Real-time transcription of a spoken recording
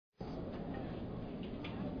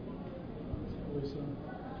there's a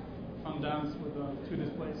fun dance with two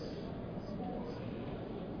displays.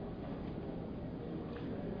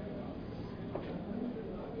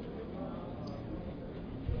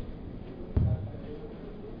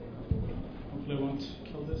 Hopefully I won't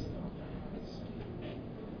kill this though.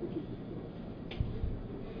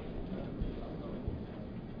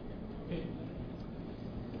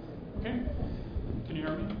 Okay. Can you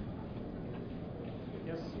hear me?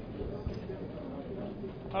 Yes?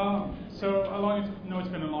 So I know it's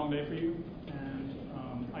been a long day for you, and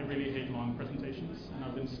I really hate long presentations, and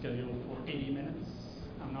I've been scheduled for 80 minutes.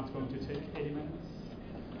 I'm not going to take 80 minutes.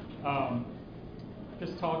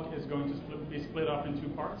 This talk is going to be split up in two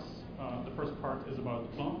parts. The first part is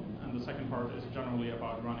about Plone, and the second part is generally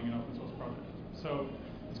about running an open source project. So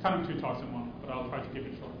it's kind of two talks in one, but I'll try to keep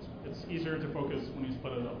it short. It's easier to focus when you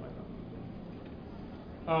split it up like that.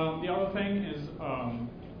 The other thing is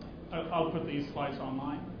I'll put these slides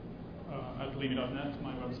online at limi.net,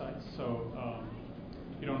 my website, so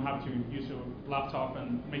you don't have to use your laptop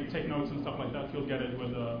and take notes and stuff like that. You'll get it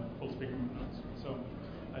with full speaker notes. So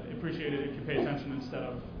I'd appreciate it if you pay attention instead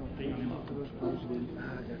of being on your laptop.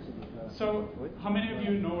 So how many of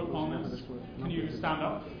you know what Plone is? Can you stand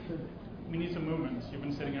up? We need some movement. You've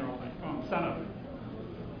been sitting here all day. Come on, stand up.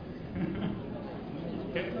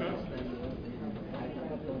 Okay, good.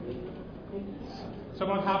 So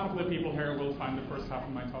about half of the people here will find the first half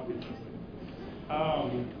of my talk interesting.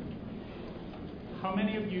 How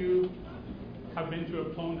many of you have been to a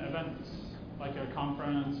Plone event, like a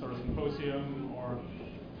conference or a symposium, or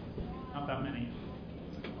not that many?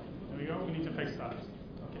 There we go. We need to fix that.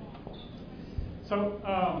 Okay. So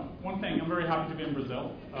one thing, I'm very happy to be in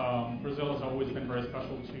Brazil. Brazil has always been very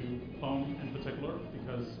special to Plone in particular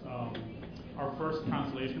because our first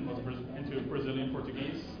translation was into Brazilian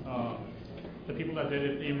Portuguese. The people that did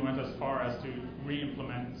it even went as far as to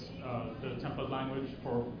re-implement the template language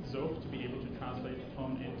for Zope to be able to translate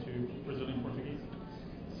Plone into Brazilian Portuguese.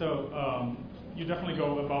 So you definitely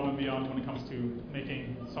go above and beyond when it comes to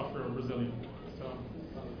making software Brazilian. So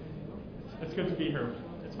it's good to be here.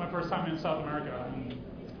 It's my first time in South America, and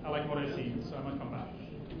I like what I see, so I might come back.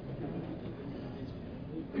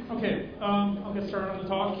 Okay, I'll get started on the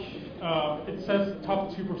talk. It says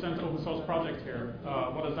top 2% open source project here.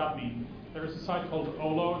 What does that mean? There's a site called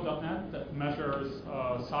olo.net that measures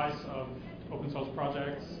size of open source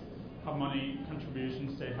projects, how many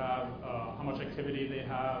contributions they have, how much activity they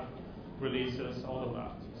have, releases, all of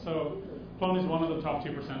that. So Plone is one of the top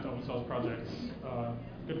 2% open source projects.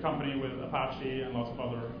 Good company with Apache and lots of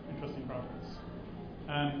other interesting projects.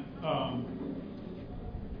 And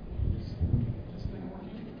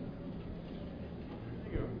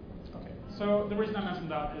so the reason I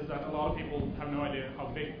mentioned that is that a lot of people have no idea how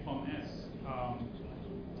big Plone is.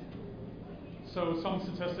 So some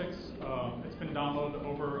statistics, it's been downloaded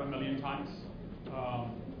over 1 million times.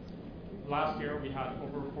 Last year we had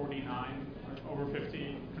over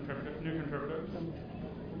 50 new contributors.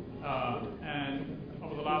 And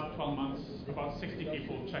over the last 12 months, about 60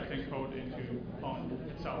 people checked in code into Plone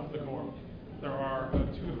itself, the core. There are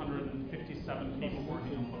 257 people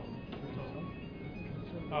working on Plone.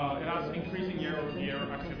 It has increasing year-over-year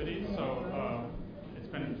activity, so it's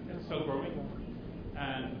still growing.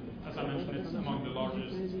 And as I mentioned, it's among the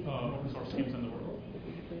largest open source schemes in the world.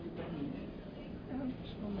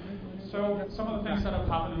 So some of the things that have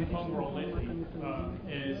happened in the Plone world lately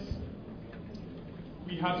is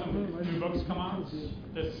we had some new books come out.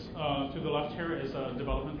 This to the left here is a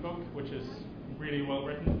development book, which is really well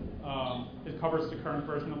written. It covers the current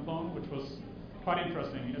version of Plone, which was quite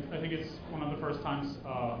interesting. I think it's one of the first times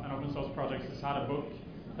an open source project has had a book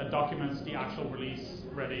that documents the actual release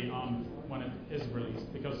ready on when it is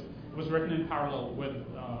released, because it was written in parallel with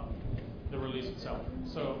the release itself.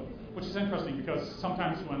 So, which is interesting because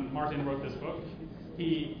sometimes when Martin wrote this book,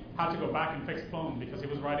 he had to go back and fix Plone because he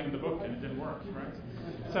was writing the book and it didn't work, right?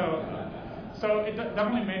 So it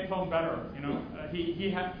definitely made Plone better. You know,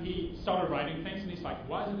 he started writing things and he's like,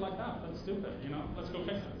 why is it like that? That's stupid. You know, let's go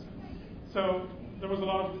fix it. So there was a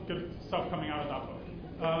lot of good stuff coming out of that book.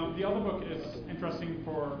 The other book is interesting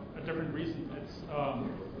for a different reason. It's, I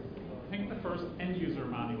think, the first end-user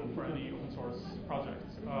manual for any open source project.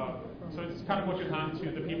 So it's kind of what you hand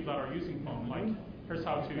to the people that are using Plone. Like, here's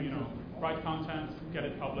how to, write content, get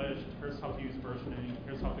it published. Here's how to use versioning.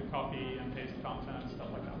 Here's how to copy and paste content,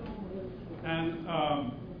 stuff like that. And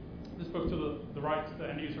this book to the right, the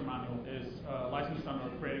end-user manual, is licensed under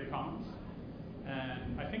Creative Commons.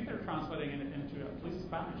 And I think they're translating it into at least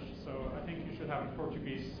Spanish, so I think you should have a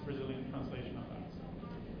Portuguese-Brazilian translation of that.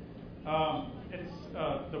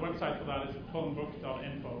 The website for that is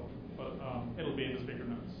plonebook.info, but it'll be in the speaker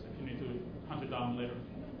notes if you need to hunt hunt it down later.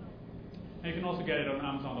 And you can also get it on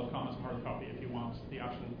Amazon.com as a hard copy if you want the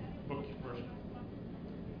actual book version.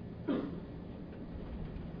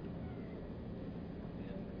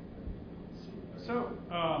 So,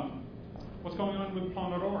 what's going on with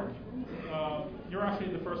Plone.org? You're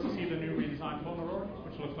actually the first to see the new redesigned Plone.org,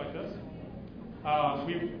 which looks like this.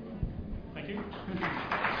 Thank you.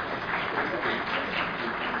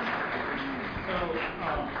 So,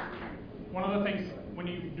 one of the things, when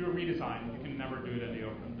you do a redesign, you can never do it in the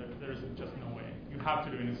open. There's just no way. You have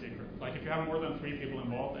to do it in secret. Like, if you have more than 3 people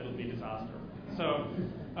involved, it'll be a disaster. So,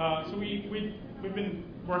 we've been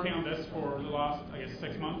working on this for the last, I guess,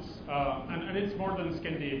 6 months, and it's more than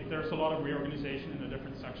skin deep. There's a lot of reorganization in the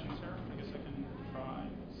different sections here. I guess I can try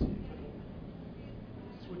and see if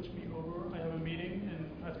it'll switch me over. I have a meeting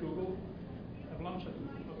at Google. I have lunch at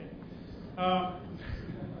Google. Okay.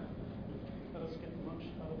 Let us get lunch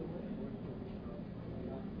out of the way.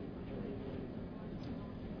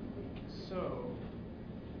 So,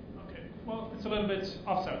 okay. Well, it's a little bit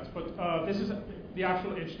offset, but this is the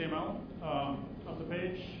actual HTML of the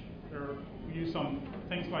page. We use some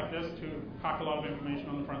things like this to pack a lot of information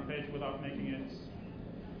on the front page without making it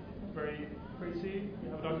very crazy. We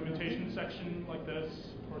have a documentation section like this.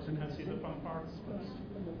 Of course, you can't see the fun parts, but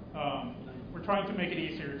we're trying to make it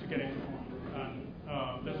easier to get into Plone.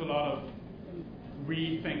 And there's a lot of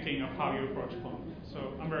rethinking of how you approach Plone.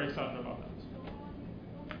 So I'm very excited about that.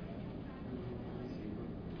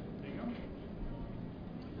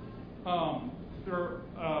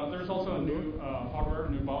 There's also a new hardware, a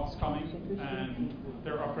new box coming, and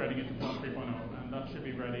they're upgrading it to Plone 3.0, and that should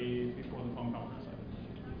be ready before the Plone conference.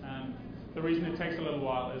 And the reason it takes a little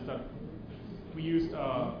while is that we used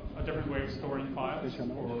a different way of storing files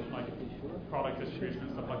for like product distribution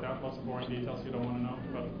and stuff like that. Lots of boring details you don't want to know,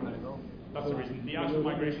 but that's the reason. The actual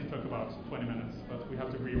migration took about 20 minutes, but we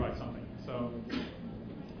have to rewrite something, so it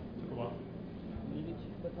took a while.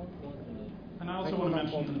 And I also want to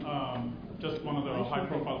mention just one of the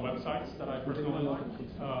high-profile websites that I personally like.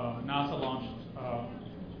 NASA launched, not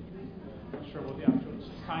sure what the actual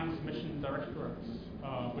Science Mission Directorates,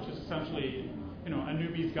 which is essentially, a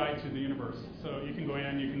newbie's guide to the universe. So you can go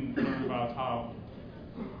in, you can learn about how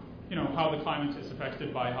the climate is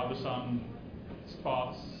affected by how the sun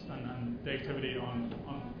spots and the activity on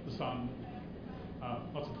the sun.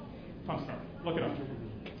 Lots of fun stuff. Look it up.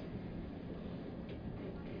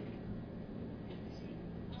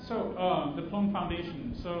 So the Plone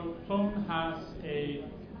Foundation. So Plone has a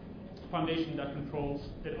foundation that controls,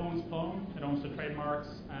 it owns Plone, it owns the trademarks,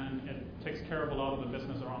 and it takes care of a lot of the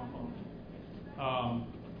business around Plone.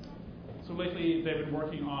 So lately they've been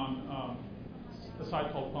working on a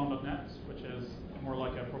site called Plone.net, which is more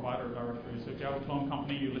like a provider directory. So if you have a Plone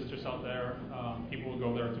company, you list yourself there, people will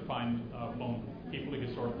go there to find Plone people. You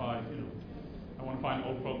can sort by, I want to find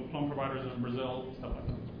old Plone providers in Brazil, stuff like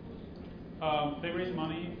that. They raise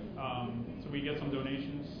money, so we get some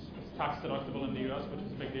donations. It's tax deductible in the US, which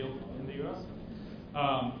is a big deal in the US.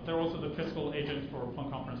 They're also the fiscal agent for Plone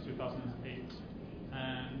Conference 2008.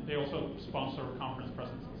 And they also sponsor conference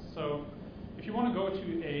presences. So if you want to go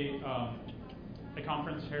to a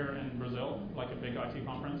conference here in Brazil, like a big IT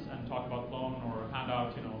conference, and talk about Plone or hand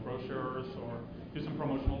out brochures or do some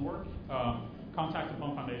promotional work, contact the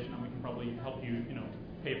Plone Foundation and we can probably help you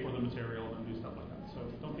pay for the material and do stuff like that. So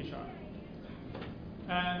don't be shy.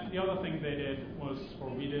 And the other thing they did was,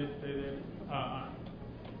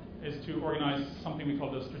 is to organize something we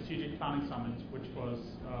call the Strategic Planning Summit, which was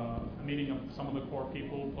a meeting of some of the core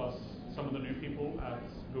people plus some of the new people at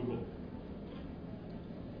Google.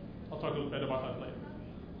 I'll talk a little bit about that later.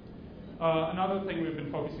 Another thing we've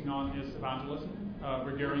been focusing on is evangelism.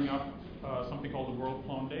 We're gearing up something called the World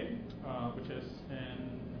Plone Day, which is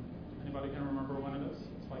in, anybody can remember when it is?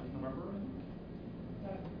 It's like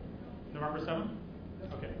November 7th?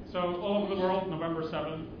 Okay, so all over the world, November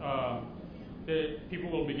 7th, people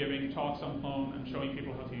will be giving talks on Plone and showing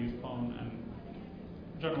people how to use Plone and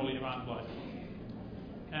generally evangelize Plone.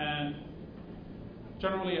 And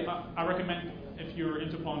generally, I recommend if you're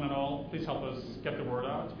into Plone at all, please help us get the word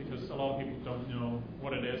out because a lot of people don't know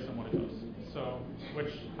what it is and what it does. So,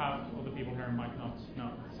 which half of the people here might not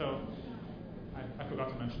know. So, I forgot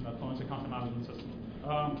to mention that Plone is a content management system.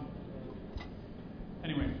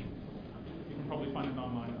 Anyway. You can probably find it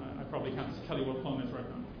online. I probably can't tell you what Plone is right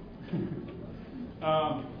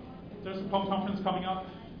now. There's a Plone conference coming up.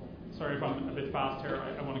 Sorry if I'm a bit fast here.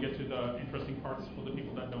 I want to get to the interesting parts for the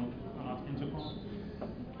people that are not into Plone.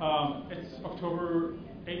 It's October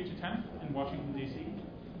 8th to 10th in Washington, D.C.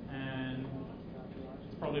 And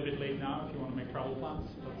it's probably a bit late now if you want to make travel plans,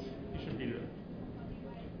 but you should be there.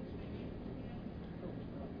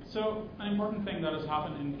 So an important thing that has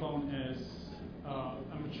happened in Plone is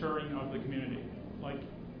a maturing of the community. Like,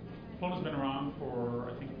 Plone has been around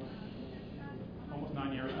for, I think, almost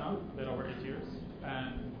 9 years now, a bit over 8 years.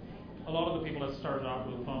 And a lot of the people that started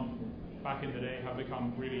out with Plone back in the day have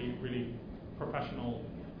become really, really professional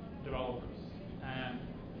developers. And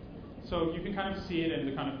so you can kind of see it in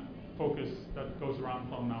the kind of focus that goes around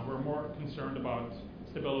Plone now. We're more concerned about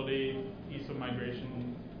stability, ease of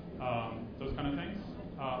migration, those kind of things.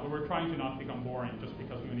 But we're trying to not become boring just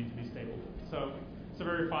because we need to be stable. So it's a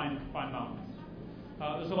very fine balance.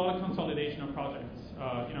 There's a lot of consolidation of projects.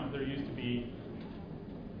 There used to be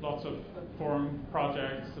lots of forum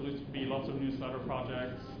projects. There used to be lots of newsletter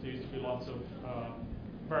projects. There used to be lots of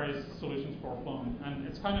various solutions for Plone. And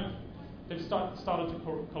it's kind of, they've started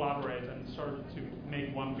to collaborate and started to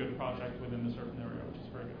make one good project within a certain area, which is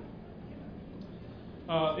very good.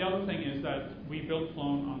 The other thing is that we built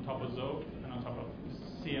Plone on top of Zope and on top of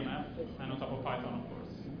CMF and on top of Python, of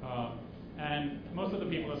course. And most of the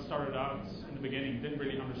people that started out in the beginning didn't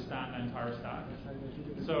really understand the entire stack.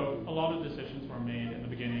 So a lot of decisions were made in the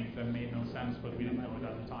beginning that made no sense, but we didn't know it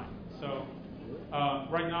at the time. So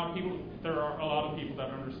right now, there are a lot of people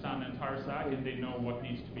that understand the entire stack and they know what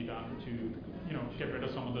needs to be done to, get rid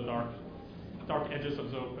of some of the dark edges of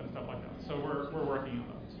Zope and stuff like that. So we're working on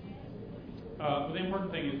that. But the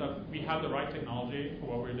important thing is that we have the right technology for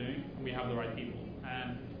what we're doing, and we have the right people.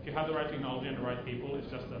 And if you have the right technology and the right people, it's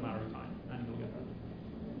just a matter of time, and you'll get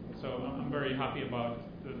there. So I'm very happy about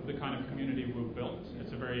the kind of community we've built.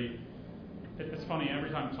 It's funny,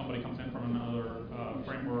 every time somebody comes in from another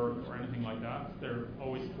framework or anything like that, they're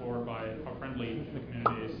always floored by how friendly the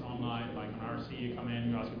community is online. Like on RC, you come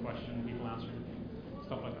in, you ask a question, people answer,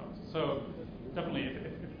 stuff like that. So definitely,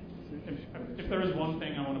 if there is one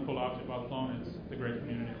thing I want to pull out about Plone, it's the great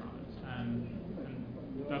community around it. And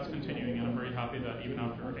that's continuing, and I'm very happy that even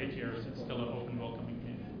after 8 years, it's still an open, welcoming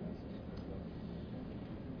community.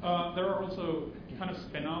 There are also kind of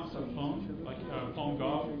spin-offs of Plone, like Plone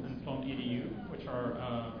Gov and Plone EDU, which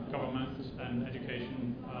are government and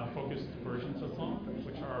education focused versions of Plone,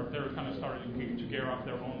 they're kind of starting to gear up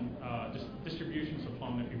their own distributions of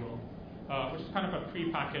Plone, if you will, which is kind of a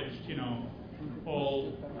pre-packaged,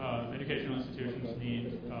 all educational institutions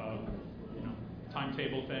need,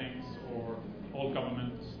 timetable things, or all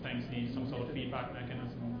government things need some sort of feedback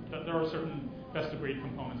mechanism. There are certain best-of-breed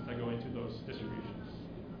components that go into those distributions.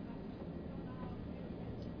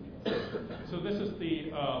 So this is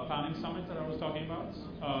the planning summit that I was talking about.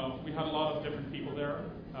 We had a lot of different people there,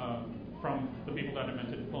 from the people that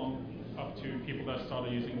invented Plone up to people that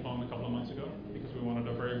started using Plone a couple of months ago, because we wanted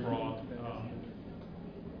a very broad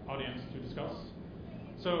audience to discuss.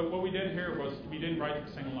 So what we did here was we didn't write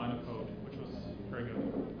a single line of code, which was very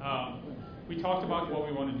good. We talked about what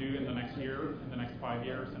we want to do in the next year, in the next 5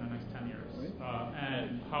 years, and the next 10 years,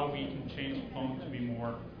 and how we can change Plone to be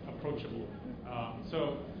more approachable.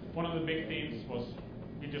 So one of the big themes was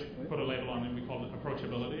we just put a label on it. We called it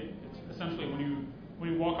approachability. It's essentially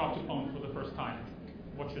when you walk out to Plone for the first time,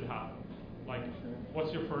 what should happen? Like,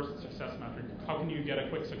 what's your first success metric? How can you get a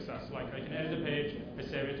quick success? Like, I can edit a page, I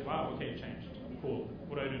save it, wow, okay, it changed. Cool.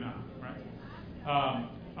 What do I do now, right?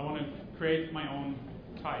 I want to create my own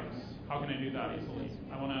types. How can I do that easily?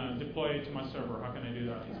 I want to deploy it to my server. How can I do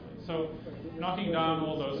that easily? So knocking down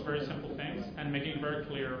all those very simple things and making it very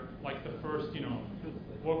clear, like the first,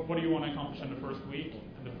 what do you want to accomplish in the first week,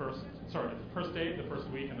 and the first day, the first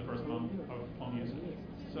week, and the first month of Plone usage.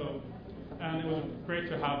 So, and it was great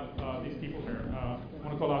to have these people here. I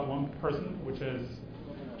want to call out one person, which is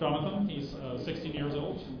Jonathan. He's 16 years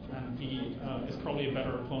old, and he is probably a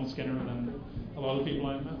better Plone skinner than a lot of people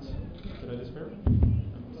I've met. Did I disappear?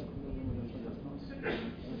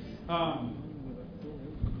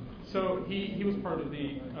 So he was part of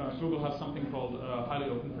the, Google has something called highly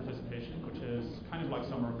open participation, which is kind of like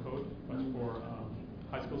summer of code, but for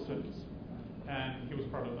high school students. And he was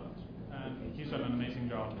part of that. And he's done an amazing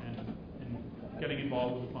job in getting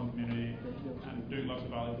involved with the Plone community and doing lots of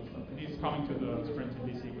valuable stuff. And he's coming to the sprint in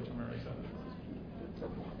DC, which I'm very excited about.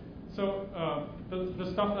 So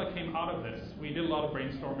the stuff that came out of this, we did a lot of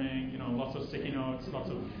brainstorming, lots of sticky notes, lots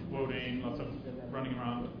of voting, lots of running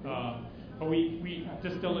around. But we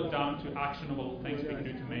distilled it down to actionable things we can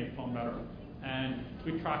do to make Plone better. And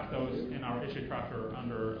we track those in our issue tracker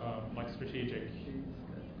under like strategic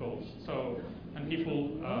goals. So, and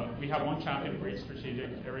people, we have one champion for each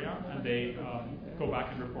strategic area, and they go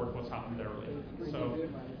back and report what's happened there lately. So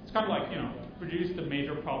it's kind of like, reduce the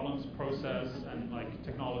major problems, process, and like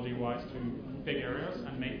technology-wise to big areas,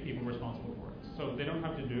 and make people responsible for it. So they don't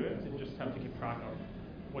have to do it; they just have to keep track of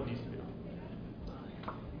what needs to be done.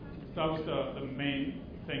 So that was the main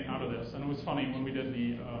thing out of this. And it was funny when we did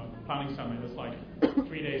the planning summit. It's like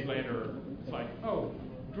 3 days later. It's like, oh,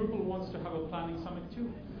 Drupal wants to have a planning summit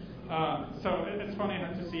too. So it's funny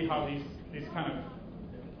to see how these kind of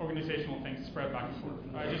organizational things spread back and forth.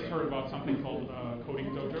 I just heard about something called Coding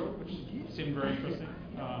Dojo, which seemed very interesting.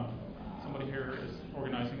 Somebody here is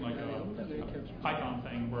organizing like a Python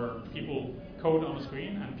thing where people code on the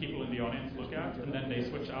screen and people in the audience look at, and then they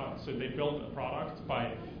switch out. So they build a product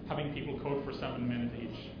by having people code for 7 minutes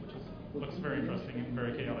each, which looks very interesting and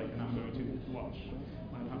very chaotic, and I'm going to watch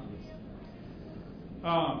when it happens.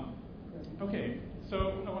 Okay,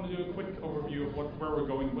 so I want to do a quick overview of where we're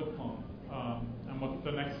going with Plone and what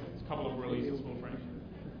the next couple of releases will bring.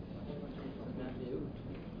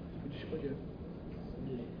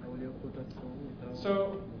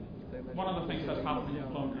 So one of the things that's happening in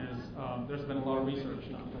Plone is there's been a lot of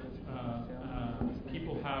research done.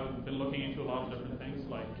 People have been looking into a lot of different things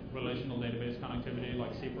like relational database connectivity,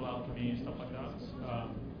 like SQL alchemy, stuff like that.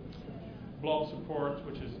 Blob support,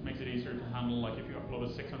 which makes it easier to handle, like if you upload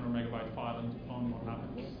a 600 megabyte file into Plone, what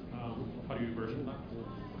happens? How do you version that?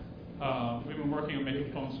 We've been working on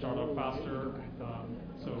making Plone start up faster.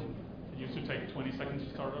 So it used to take 20 seconds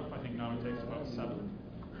to start up. I think now it takes about 7.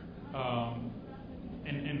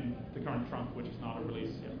 In the current trunk, which is not a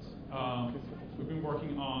release yet. We've been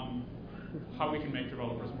working on how we can make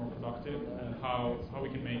developers more productive and how we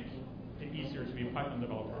can make it easier to be a Python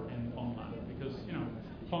developer in Plone land. Because,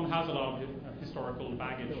 Plone has a lot of historical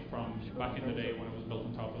baggage from back in the day when it was built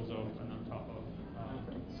on top of Zope and on top of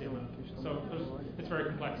CLM. So it's very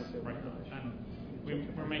complex right now. And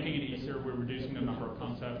we're making it easier. We're reducing the number of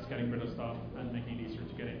concepts, getting rid of stuff, and making it easier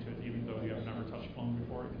to get into it, even though you have never touched Plone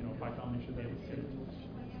before. If you know Python, you should be able to get it.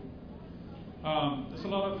 There's a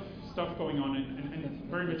lot of stuff going on in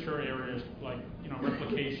very mature areas like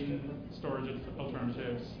replication, storage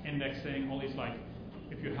alternatives, indexing, all these like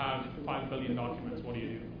if you have 5 billion documents, what do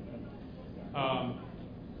you do?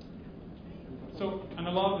 And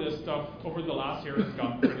a lot of this stuff over the last year has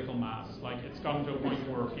gotten critical mass. Like it's gotten to a point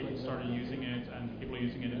where people started using it, and people are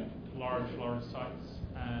using it in large sites,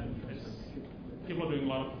 and people are doing a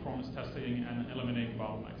lot of performance testing and eliminating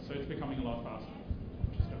bottlenecks. So it's becoming a lot faster,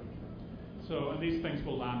 which is good. So and these things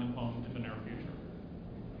will land in Plone in the near future.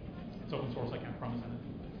 It's open source, I can't promise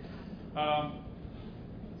anything.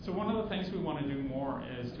 So one of the things we want to do more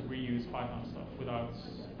is to reuse Python stuff without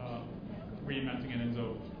reinventing it in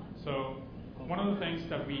Zope. So one of the things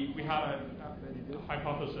that we had a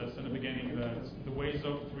hypothesis in the beginning that the way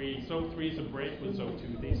Zope 3 is a break with Zope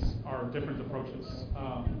 2. These are different approaches.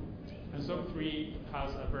 And Zope 3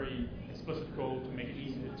 has a very explicit goal to make it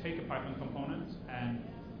easy to take a Python component and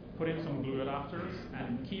put in some glue adapters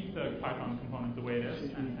and keep the Python component the way it is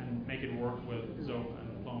and make it work with Zope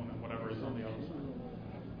and Plone and whatever is on the other side.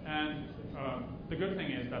 And the good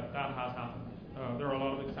thing is that has happened. There are a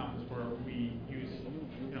lot of examples where we use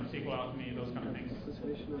SQL alchemy, those kind of things.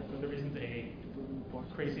 There isn't a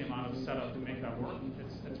crazy amount of setup to make that work.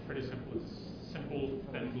 It's pretty simple. It's simple,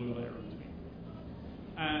 thin glue layer in between.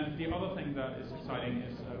 And the other thing that is exciting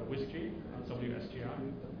is WSGI,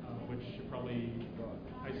 WSGI, which you probably,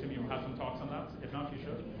 I assume you have some talks on that. If not, you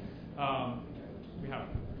should. We have.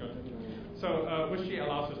 Good. So WSGI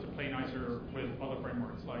allows us to play nicer with other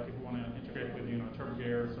frameworks, like if you want to integrate with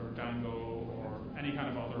TurboGears or Django or any kind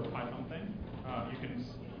of other Python thing, you can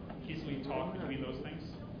easily talk between those things.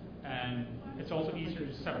 And it's also easier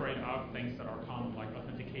to separate out things that are common, like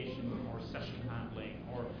authentication or session handling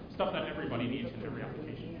or stuff that everybody needs in every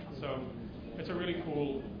application. So it's a really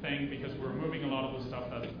cool thing because we're moving a lot of the stuff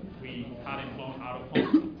that we had in Plone out of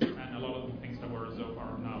Plone, and a lot of the things that were Zope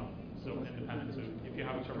are now Zope independent. So if you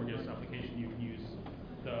have a TurboGears application, you can use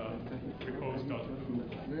the repos.foo,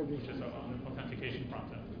 which is an authentication front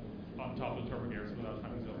end, on top of TurboGears without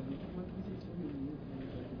having Zope.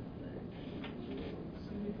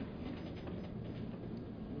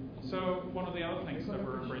 So one of the other things that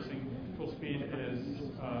we're embracing full speed is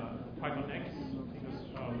Python X, because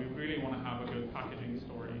we really want to have a good packaging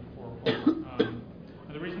story for Plone.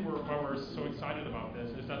 And the reason why we're so excited about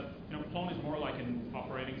this is that Plone is more like an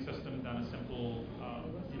operating system than a simple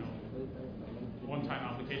one-time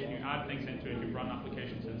application. You add things into it, you run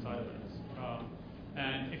applications inside of it.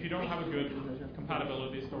 And if you don't have a good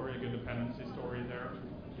compatibility story, a good dependency story there,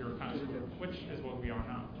 you're kind of screwed, which is what we are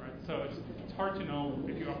now, right? So it's hard to know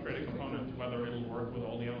if you upgrade a component whether it'll work with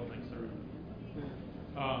all the other things that are in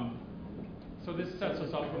it. So this sets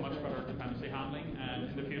us up for much better dependency handling, and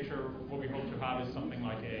in the future, what we hope to have is something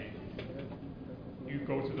like you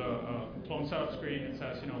go to the Plone setup screen, it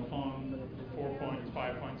says, Plone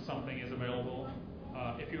 4.5 something is available.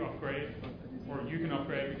 If you upgrade, or you can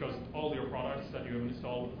upgrade because all your products that you have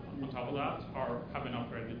installed on top of that have been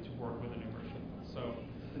upgraded to work with the new version. So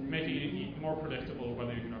making it more predictable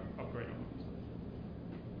whether you can upgrade or not.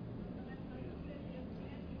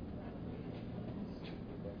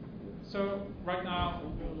 So right now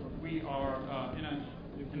we are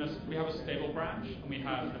we have a stable branch and we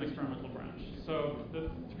have an experimental branch. So the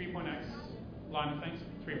 3.x line of things,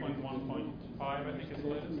 3.1.5 I think is the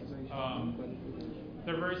latest.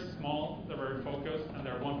 They're very small, they're very focused, and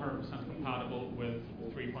they're 100% compatible with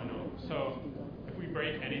 3.0. So if we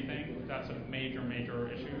break anything, that's a major,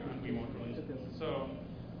 major issue, and we won't release it. So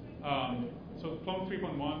Plone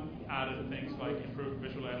 3.1 added things like improved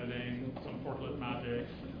visual editing, some portlet magic,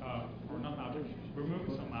 or not magic,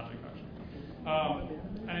 removed some magic actually.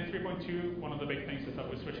 And in 3.2, one of the big things is that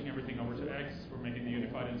we're switching everything over to X. We're making the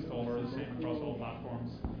unified installer the same across all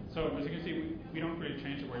platforms. So as you can see, we don't really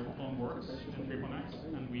change the way Plone works in 3.x,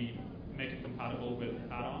 and we make it compatible with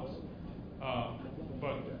add-ons.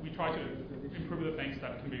 But we try to improve the things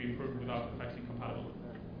that can be improved without affecting compatibility.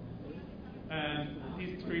 And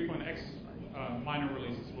these 3.x minor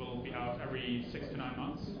releases will be out every 6 to 9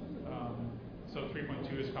 months. So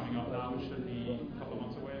 3.2 is coming up now, which should be a couple of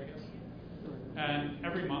months away, I guess. And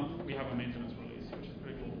every month we have a maintenance release, which is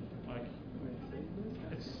pretty cool. Like,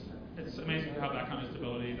 it's amazing to have that kind of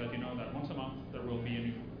stability that you know that once a month there will be a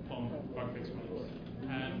new Plone bug fix release.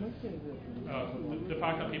 And the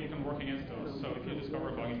fact that people can work against those. So if you discover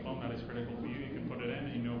a bug in Plone that is critical for you, you can put it in,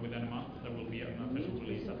 and you know within a month there will be an official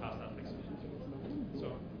release that has that fix.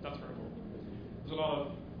 So that's very cool. There's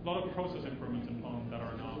a lot of process improvements in Plone that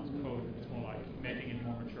are not code. It's more like making it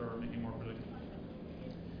more mature, making it more predictable.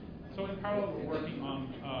 So in parallel, we're working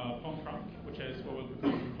on Plone Trunk, which is what will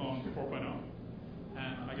become Plone 4.0.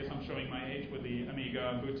 And I guess I'm showing my age with the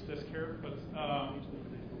Amiga boots disk here. But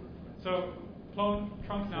so Plone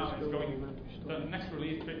Trunk now is going. The next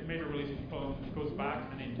release, major release of Plone, goes back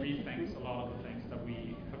and it rethinks a lot of the things that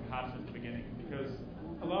we have had since the beginning. Because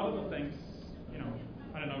a lot of the things,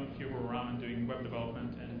 I don't know if you were around and doing web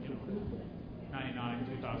development in 99,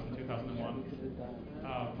 2000, 2001.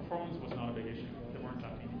 Performance was not a big issue. There weren't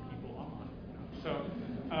that many people online. So,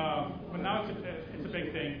 but now it's a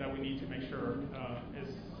big thing that we need to make sure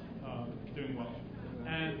is doing well.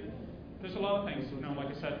 And there's a lot of things,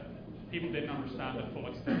 like I said, people didn't understand the full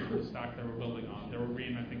extent of the stack they were building on. They were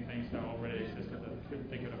reinventing things that already existed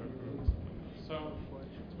that they could have improved. So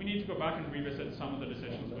we need to go back and revisit some of the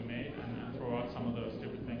decisions we made and throw out some of the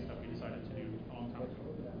stupid things that we decided to do a long time ago.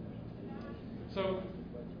 So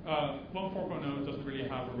Plone 4.0 doesn't really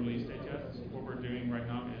have a release date yet. What we're doing right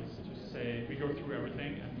now is to say we go through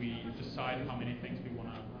everything and we decide how many things we want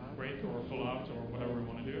to break or pull out or whatever we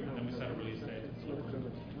want to do, and then we set a release date.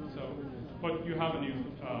 So, but you have a new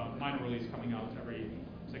minor release coming out every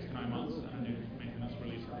 6 to 9 months and a new maintenance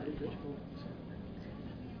release every 4 months.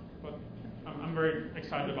 But I'm very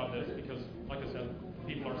excited about this because, like I said,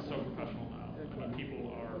 people are so professional now. I mean,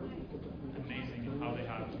 people are amazing in how they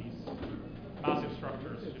have these massive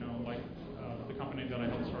structures. Like the company that I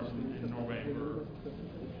helped start in Norway,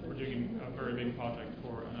 we're doing a very big project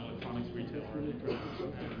for an electronics retailer in the internet.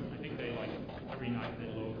 And I think they every night they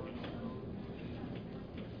load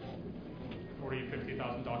 40,000,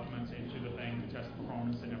 50,000 documents into the thing to test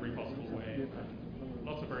performance in every possible way. And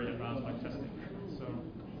lots of very advanced testing. So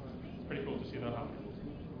it's pretty cool to see that happen.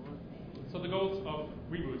 So the goals of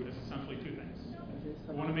Reboot is essentially two things.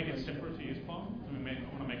 We want to make it simpler to use Plone, and we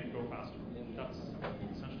want to make it go faster. That's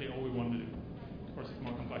essentially all we want to do. Of course, it's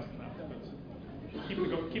more complex than that, but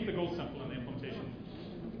keep the goals simple and the implementation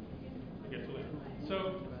we'll get to later.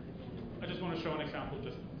 So I just want to show an example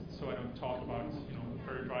just so I don't talk about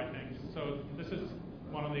very dry things. So this is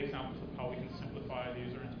one of the examples of how we can simplify the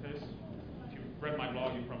user interface. If you read my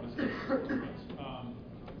blog, you probably see it.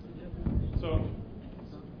 So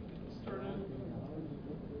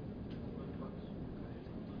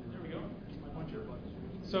there we go. My pointer.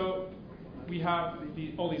 So we have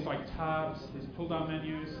all these tabs, these pull-down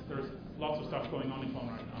menus. There's lots of stuff going on in Plone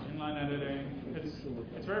right now. Inline editing.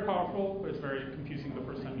 It's very powerful, but it's very confusing the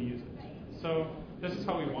first time you use it. So this is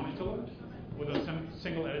how we want it to look, with a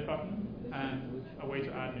single edit button and a way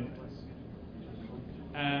to add new things.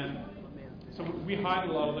 And so we hide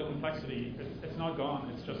a lot of the complexity. It's not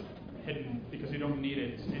gone. It's just hidden because you don't need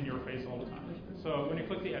it in your face all the time. So when you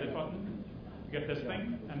click the edit button, you get this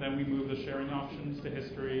thing, and then we move the sharing options to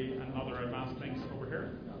history and other advanced things over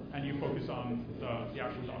here, and you focus on the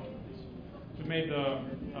actual documents. We made the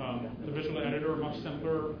visual editor much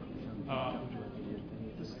simpler.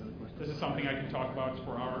 this is something I can talk about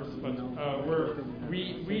for hours, but we're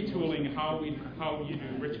retooling how you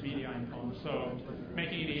do rich media in Plone. So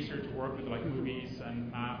making it easier to work with like movies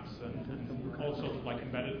and maps and all sorts of like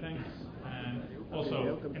embedded things, and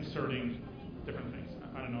also inserting different things.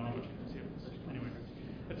 I don't know how much you can see of this. Anyway,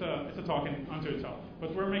 it's a talk unto itself.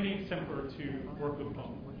 But we're making it simpler to work with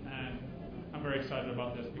Plone, and I'm very excited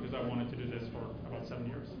about this because I wanted to do this for about 7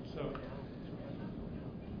 years. So,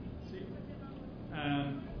 see,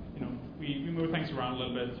 and we move things around a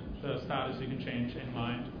little bit. The status you can change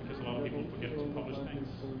inline because a lot of people forget to publish things.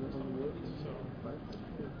 So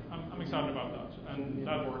I'm excited about that, and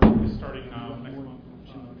that work is starting now next month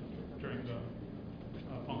during the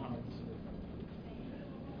Plone conference.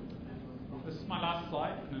 This is my last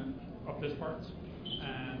slide of this part,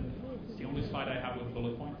 and it's the only slide I have with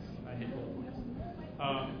bullet points. I hate bullet points,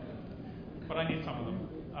 but I need some of them.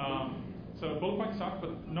 So bullet points suck,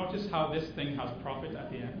 but notice how this thing has profit at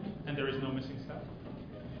the end, and there is no missing step.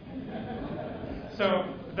 So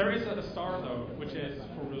there is a star though, which is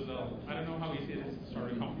for Brazil. I don't know how easy it is to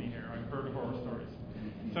start a company here. I've heard horror stories.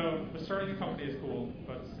 So the starting a company is cool,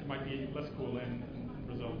 but it might be less cool in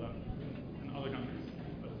Brazil than in other countries.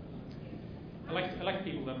 I like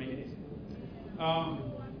people that make it easy.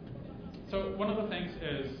 So one of the things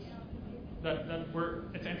is that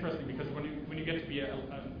it's interesting because when you get to be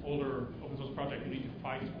an older open source project, you need to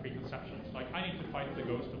fight preconceptions. Like I need to fight the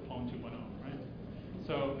ghost of Plone 2.0, right?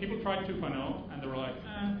 So people tried 2.0 and they were like,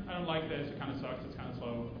 I don't like this. It kind of sucks. It's kind of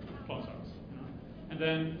slow. Plone sucks. And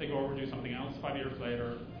then they go over and do something else. 5 years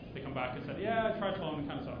later, they come back and said, yeah, I tried Plone. It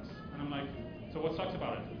kind of sucks. And I'm like, so what sucks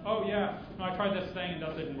about it? Oh yeah, no, I tried this thing,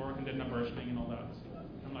 that didn't work, and didn't have versioning and all that.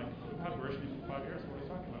 I'm like, we've had versioning for 5 years, what are you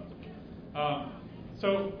talking about?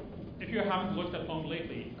 So if you haven't looked at Plone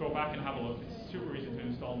lately, go back and have a look. It's super easy to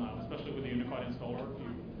install now, especially with the unified installer.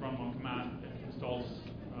 You run one command, it installs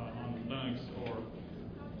on Linux or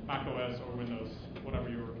Mac OS or Windows, whatever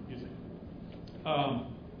you're using.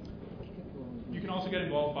 You can also get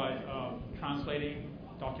involved by translating,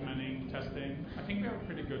 documenting, testing. I think we have a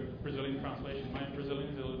pretty good Brazilian translation. My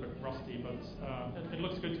Brazilian is a little bit rusty, but it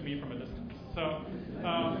looks good to me from a distance. So,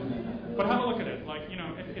 but have a look at it. Like,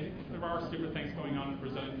 if there are stupid things going on in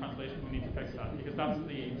Brazilian translation, we need to fix that because that's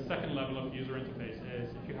the second level of user interface.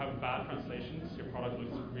 Is if you have bad translations, your product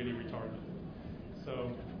looks really retarded.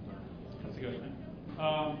 So that's a good thing.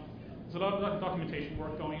 There's a lot of documentation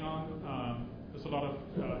work going on. There's a lot of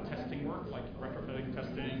testing work, like retrofitting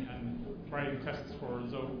testing and writing tests for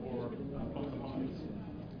Zope or Plone components.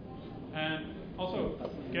 And also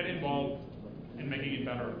get involved in making it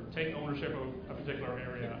better. Take ownership of a particular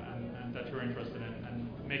area and that you're interested in and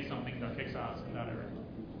make something that kicks ass in that area.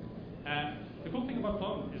 And the cool thing about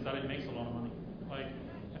Plone is that it makes a lot of money. Like,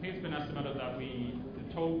 I think it's been estimated that the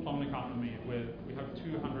total Plone economy we have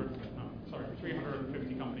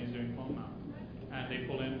 350 companies doing Plone now. And they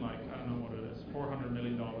pull in like, I don't know what it is, $400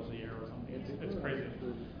 million a year or something. It's crazy.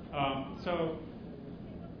 So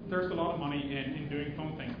there's a lot of money in doing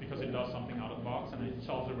Plone things because it does something out of the box and it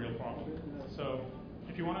solves a real problem. So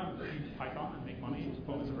if you want to do Python and make money,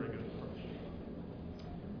 Plone is a very good approach.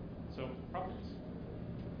 So profits.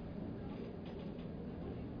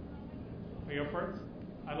 Are you up for it?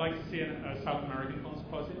 I'd like to see a South American Plone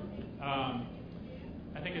symposium.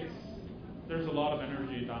 I think there's a lot of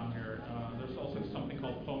energy down here. There's also something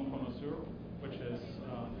called Plone Connoisseur, which is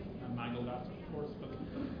mangled that, of course. But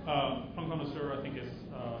Plone Connoisseur, I think, is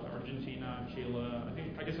Argentina, Chile.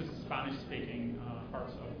 I guess it's Spanish-speaking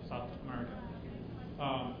parts of South America.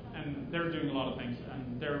 And they're doing a lot of things,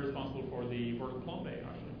 and they're responsible for the World of Plone Day,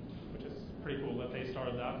 actually, which is pretty cool that they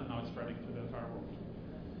started that, and now it's spreading to the entire world.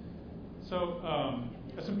 So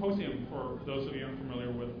a symposium, for those of you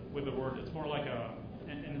unfamiliar with the word, it's more like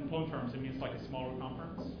in Plone terms, it means like a smaller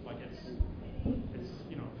conference. Like it's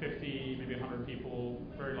 50, maybe 100 people,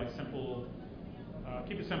 very like simple.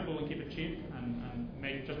 Keep it simple and keep it cheap, and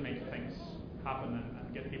just make things happen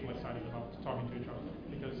and get people excited about talking to each other.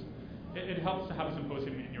 Because it helps to have a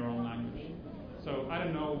symposium in your own language. So I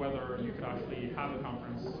don't know whether you could actually have a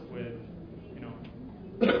conference with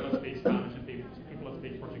people that speak Spanish and people that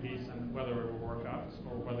speak Portuguese, and whether it will work out,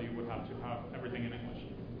 or whether you would have to have everything in English.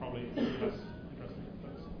 Probably less interesting.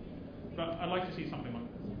 But I'd like to see something like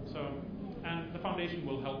this. So, and the foundation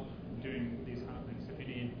will help doing these kind of things if you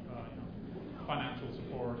need financial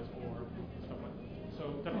support or stuff like that.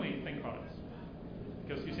 So definitely think about it,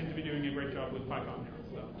 because you seem to be doing a great job with Pycon here.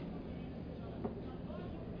 So.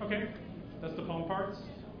 Okay, that's the Plone parts.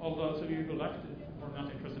 All those of you who left or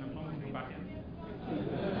not interested in Plone can go back in. I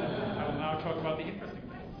will now talk about the interesting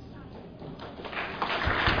things.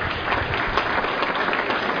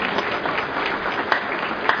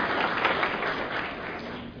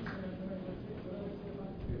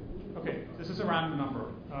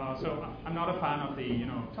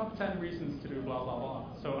 reasons to do blah, blah, blah.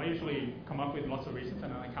 So I usually come up with lots of reasons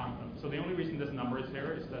and then I count them. So the only reason this number is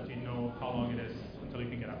here is that you know how long it is until you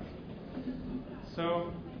can get out.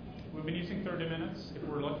 So we've been using 30 minutes. If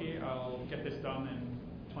we're lucky, I'll get this done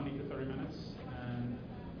in 20 to 30 minutes, and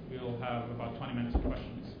we'll have about 20 minutes of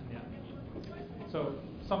questions in the end. So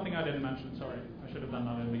something I didn't mention, sorry, I should have done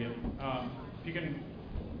that in the beginning. If you can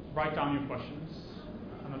write down your questions.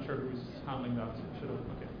 I'm not sure who's handling that. Should have,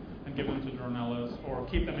 okay. And give them to journalists or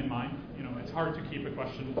keep them in mind. You know, it's hard to keep a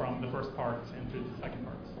question from the first part into the second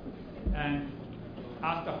part. And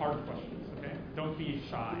ask the hard questions, okay? Don't be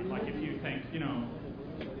shy. Like if you think, you know,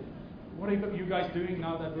 what are you guys doing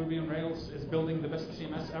now that Ruby on Rails is building the best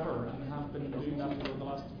CMS ever and have been doing that for the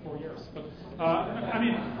last 4 years? But I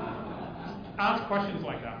mean, ask questions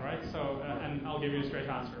like that, right? So, and I'll give you a straight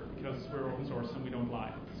answer because we're open source and we don't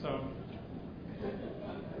lie. So,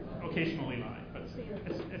 occasionally lie, but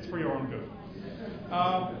it's for your own good.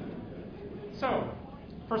 So,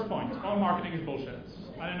 first point, all marketing is bullshit.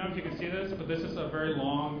 I don't know if you can see this, but this is a very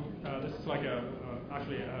long, this is like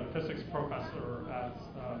actually a physics professor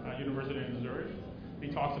at University of Missouri. He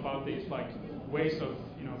talks about these like ways of,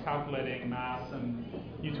 you know, calculating mass and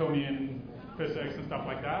Newtonian physics and stuff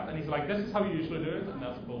like that. And he's like, this is how you usually do it, and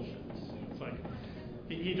that's bullshit. It's like,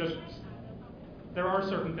 he just, there are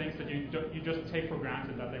certain things that you just take for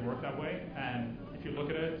granted that they work that way, and if you look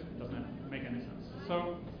at it, it doesn't make any sense.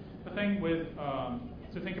 So the thing with,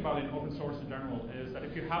 to think about in open source in general is that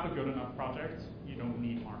if you have a good enough project, you don't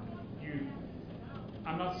need marketing.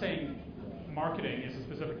 I'm not saying marketing is a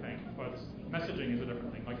specific thing, but messaging is a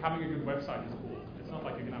different thing. Like having a good website is cool. It's not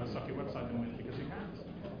like you can have a sucky website and win because you can't,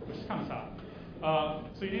 which is kind of sad.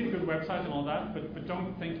 So you need a good website and all that, but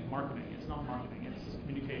don't think marketing. It's not marketing. It's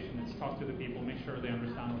communication. It's talk to the people, make sure they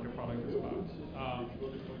understand what your product is about.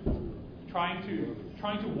 Trying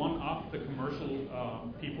to one-up the commercial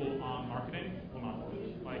people on marketing will not work.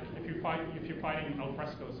 Like if you're fighting Al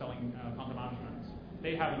Fresco selling content management,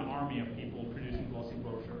 they have an army of people producing glossy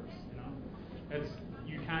brochures. You know,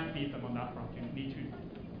 you can't beat them on that front. You need to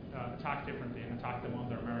attack differently and attack them on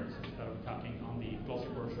their merits instead of attacking on the glossy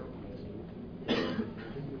brochure.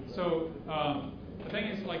 So the thing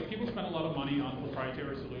is, like, people spend a lot of money on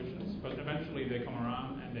proprietary solutions, but eventually they come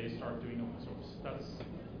around and they start doing open source. That's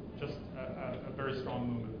just a very strong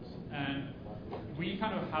movement. And we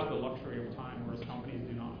kind of have the luxury of time, whereas companies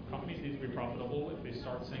do not. Companies need to be profitable. If they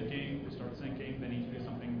start sinking, they need to do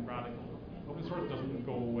something radical. Open source doesn't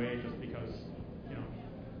go away just because, you know,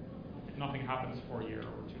 nothing happens for a year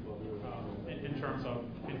or two in terms of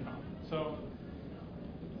income. So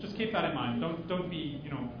just keep that in mind. Don't be, you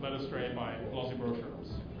know, led astray by glossy brochures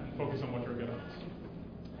and focus on what you're good at.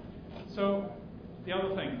 So the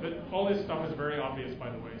other thing, all this stuff is very obvious, by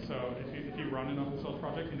the way. So if you run an open source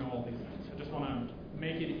project, you know all these things. I just want to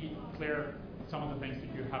make it clear some of the things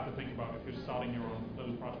that you have to think about if you're starting your own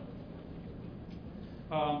little project.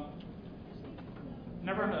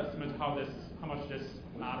 Never underestimate how much this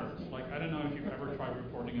matters. Like, I don't know if you've ever tried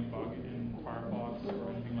reporting a bug in Firefox or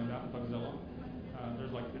anything like that, Bugzilla.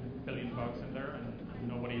 There's like a billion bugs in there, and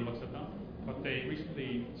nobody looks at them. But they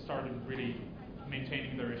recently started really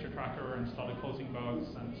maintaining their issue tracker and started closing bugs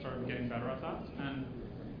and started getting better at that. And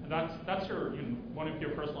that's your, you know, one of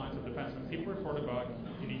your first lines of defense. When people report a bug,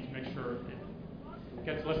 you need to make sure it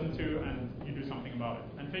gets listened to and you do something about it.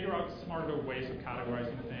 And figure out smarter ways of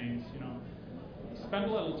categorizing things. You know, spend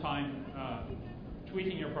a little time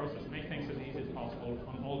tweaking your process. Make things as easy as possible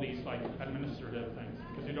on all these like administrative things,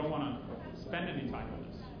 because you don't want to spend any time on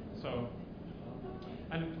this. So,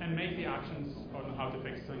 and make the actions on how to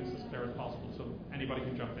fix things as clear as possible, so anybody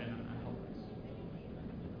can jump in and help things.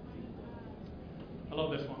 I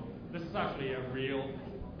love this one. This is actually a real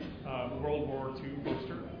World War II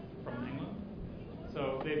poster from England.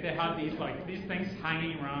 So they had these things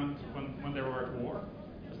hanging around when they were at war.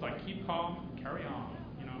 It's like, keep calm, carry on.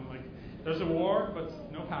 You know, like there's a war, but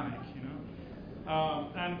no panic. You know,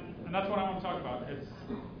 and that's what I want to talk about. It's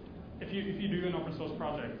if you do an open source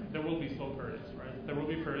project, there will be slow periods, right? There will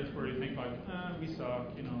be periods where you think like, we suck,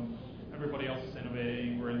 you know, everybody else is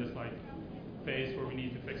innovating, we're in this like phase where we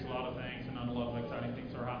need to fix a lot of things and not a lot of exciting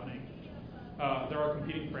things are happening. There are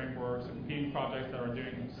competing frameworks and competing projects that are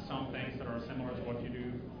doing some things that are similar to what you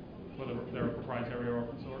do, whether they're proprietary or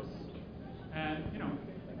open source. And, you know,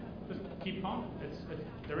 just keep calm.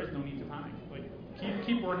 There is no need to panic. Like,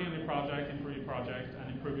 keep working on your project, improve your project,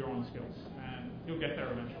 and improve your own skills. And you'll get there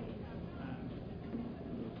eventually.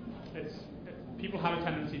 People have a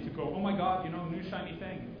tendency to go, oh my god, you know, new shiny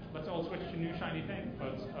thing. Let's all switch to new shiny thing.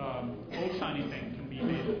 But old shiny thing can be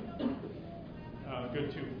made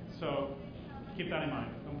good too. So keep that in mind.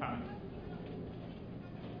 Don't panic.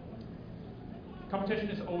 competition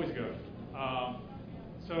is always good.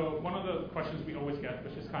 So one of the questions we always get,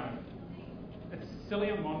 which is kind of, it's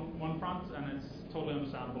silly on one front and it's totally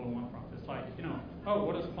understandable on one front. It's like, oh,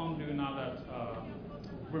 what does Plone do now that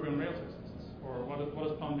Ruby on Rails exists? Or what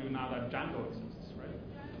does Plone do now that Django exists,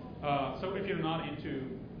 right? So if you're not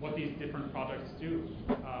into what these different projects do,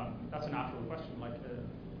 that's a natural question. Like,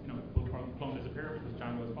 will Plone disappear because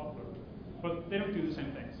Django is popular? But they don't do the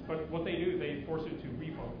same things. But what they do, they force you to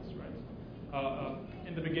refocus, right?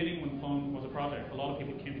 In the beginning, when Plone was a project, a lot of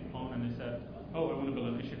people came to Plone and they said, oh, I want to build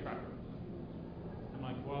an issue tracker. I'm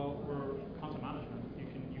like, well, we're content management.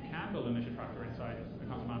 You can build an issue tracker inside a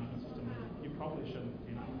content management system. You probably shouldn't,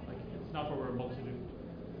 like, it's not what we're able to do.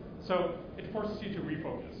 So it forces you to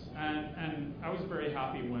refocus. And I was very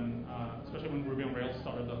happy when, especially when Ruby on Rails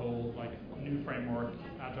started the whole like new framework,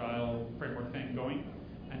 agile framework thing going,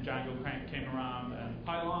 and Django came around, and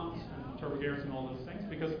pylons and turbogears and all those things,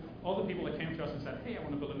 because all the people that came to us and said, hey, I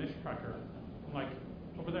want to build an issue tracker, I'm like,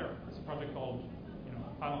 over there, there's a project called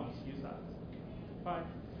pylons, use that. Bye.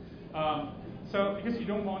 So because you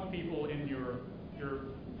don't want people in your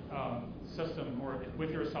system or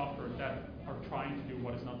with your software that are trying to do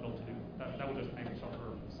what is not built to do. That will just make the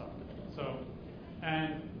software suck. So,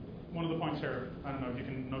 and one of the points here, I don't know if you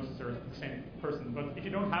can notice they're the same person, but if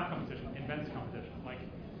you don't have competition, invent competition. Like,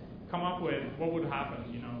 come up with what would happen,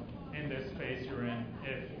 in this space you're in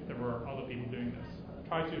if there were other people doing this.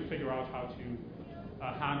 Try to figure out how to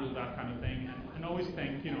handle that kind of thing, and always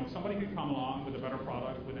think, somebody could come along with a better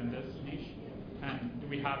product within this niche, and do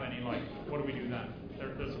we have any, like, what do we do then?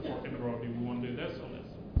 There's a fork in the road. Do we want to do this or this?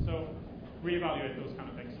 So reevaluate those kind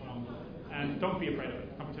of things along the way. And don't be afraid of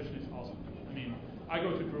it. Competition is awesome. I mean, I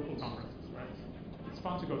go to Drupal conferences, right? It's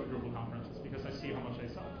fun to go to Drupal conferences because I see how much they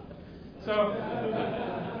suck. So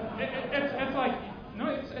it's like, no,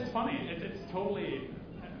 it's funny. It's totally,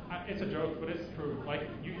 it's a joke, but it's true. Like,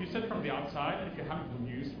 you sit from the outside, and if you haven't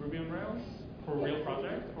used Ruby on Rails for a real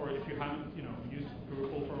project, or if you haven't, used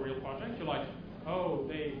Drupal for a real project, you're like, oh,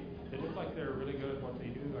 they look like they're really good at what they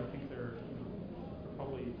do. I think they're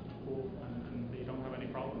probably cool, and they don't have any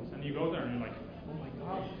problems. And you go there and you're like, oh my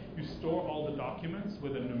god, you store all the documents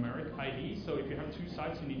with a numeric ID, so if you have two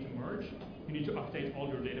sites you need to merge, you need to update all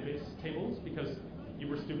your database tables because you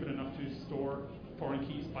were stupid enough to store foreign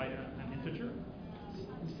keys by an integer. It's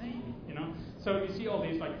insane, So you see all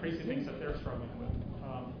these like crazy things that they're struggling with,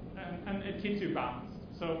 and it keeps you balanced.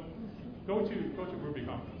 So go to Ruby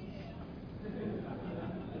conferences.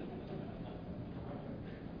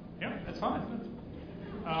 Yeah, it's fun, isn't it?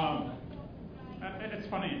 It's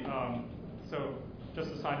funny. So just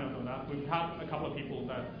a side note on that, we've had a couple of people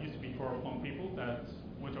that used to be core Plone people that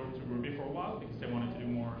went over to Ruby for a while because they wanted to do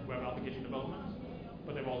more web application development,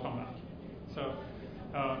 but they've all come back. So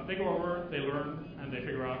they go over, they learn, and they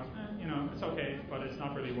figure out, it's okay, but it's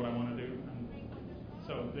not really what I want to do.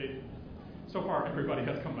 And so far everybody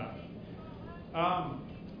has come back.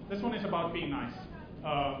 This one is about being nice.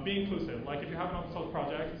 Be inclusive. Like, if you have an open source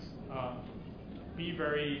project, be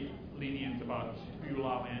very lenient about who you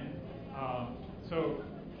allow in. So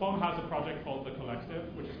Plone has a project called The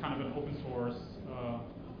Collective, which is kind of an open source,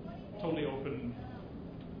 totally open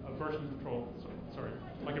version control,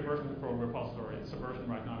 like a version control repository. It's a version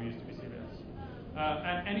right now, it used to be CVS.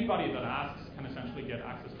 And anybody that asks can essentially get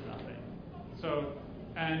access to that thing. So,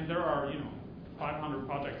 and there are, 500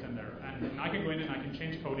 projects in there, and I can go in and I can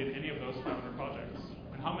change code in any of those 500 projects.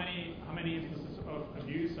 And how many instances of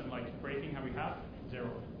abuse and like breaking have we had? 0.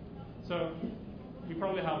 So we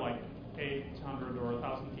probably have like 800 or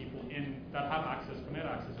 1,000 people that have access, commit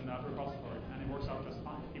access in that repository, and it works out just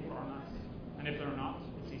fine. People are nice, and if they're not,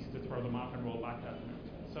 it's easy to throw them out and roll back that commit.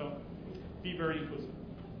 So be very inclusive.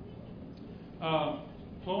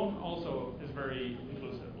 Plone also is very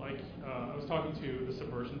inclusive. Like, I was talking to the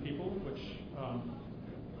Subversion people, which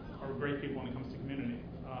are great people when it comes to community.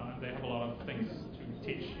 They have a lot of things to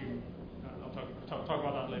teach you. I'll talk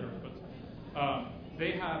about that later. But I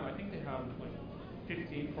think they have like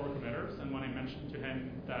 15 core committers. And when I mentioned to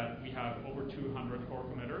him that we have over 200 core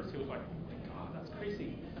committers, he was like, oh my god, that's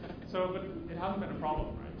crazy. So, but it hasn't been a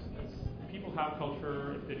problem, right? People have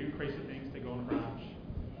culture. If they do crazy things, they go on a branch.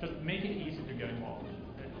 Just make it easy to get involved.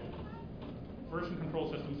 Version control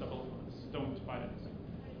systems don't fight it.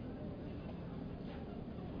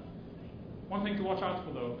 One thing to watch out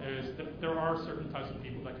for, though, is that there are certain types of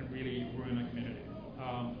people that can really ruin a community.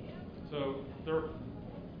 I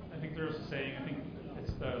think there's a saying, I think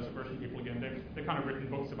it's the Subversion people again, they've kind of written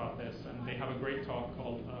books about this, and they have a great talk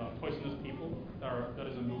called Poisonous People that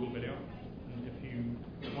is a Google video. And if you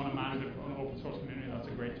want to manage an open source community, that's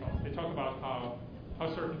a great talk. They talk about how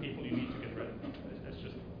certain people you need to get rid of. It's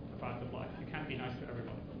just a fact of life. You can't be nice to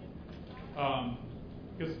everybody.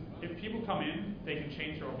 Because if people come in, they can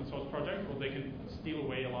change your open source project, or they can steal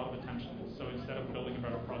away a lot of attention. So instead of building a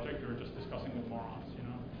better project, you're just discussing with morons, you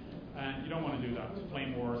know. And you don't want to do that.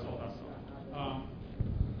 Flame wars, all that stuff.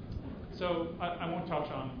 So I won't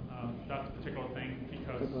touch on that particular thing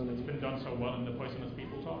because it's been done so well in the Poisonous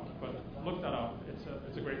People talk. But look that up.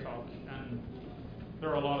 It's a great talk, and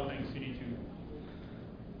there are a lot of things you need to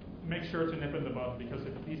make sure to nip in the bud, because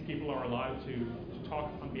if these people are allowed to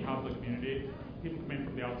talk on behalf of the community, people come in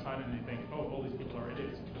from the outside and they think, oh, all these people are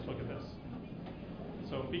idiots. Just look at this.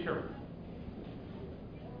 So be careful.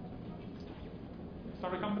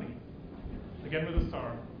 Start a company. Again with a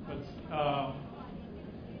star.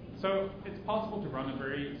 So it's possible to run a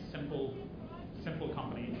very simple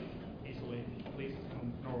company easily, at least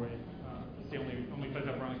in Norway. It's the only place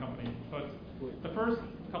I've run a company. But the first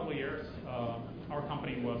couple of years, our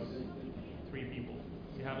company was 3 people.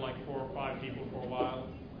 We had like 4 or 5 people for a while,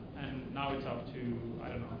 and now it's up to, I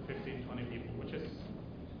don't know, 15, 20 people, which is,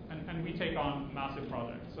 and we take on massive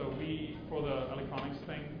projects. So we, for the electronics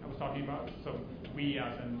thing I was talking about, so we,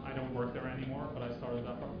 as in, I don't work there anymore, but I started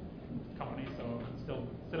that company, so I'm still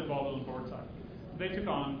involved on the board side. They took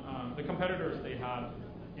on, the competitors they had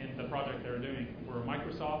in the project they were doing were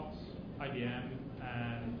Microsoft, IBM,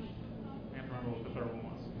 and I can't remember what the third one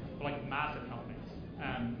was, but like massive companies.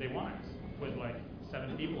 And they won it with like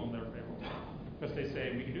 7 people on their payroll, because they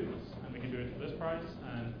say we can do this, and we can do it for this price,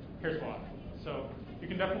 and here's why. So you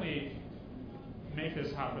can definitely make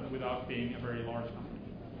this happen without being a very large company.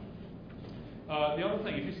 The other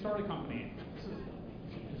thing, if you start a company,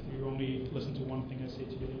 if you only listen to one thing I say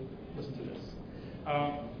today, listen to this.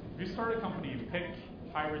 If you start a company, pick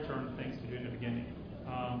high return things to do in the beginning.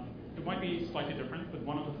 It might be slightly different, but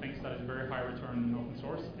one of the things that is very high return in open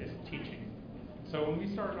source is teaching. So when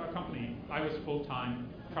we started our company, I was full-time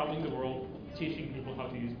traveling the world teaching people how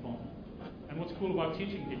to use Plone. And what's cool about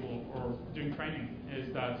teaching people or doing training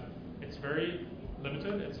is that it's very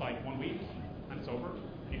limited. It's like 1 week and it's over.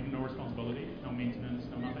 You have no responsibility, no maintenance,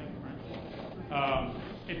 no nothing, right?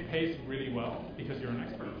 It pays really well because you're an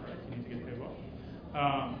expert, right? You need to get paid well.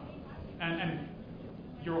 And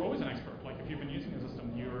you're always an expert. Like if you've been using the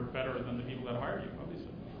system, you're better than the people that hire you,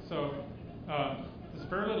 obviously. So there's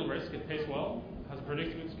very little risk. It pays well, has a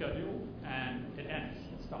predictable schedule, and it ends.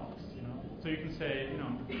 It stops. You know. So you can say, you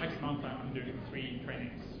know, next month I'm doing 3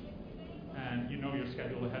 trainings, and you know your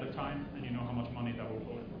schedule ahead of time, and you know how much money that will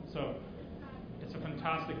go in. So it's a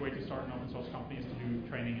fantastic way to start an open source company is to do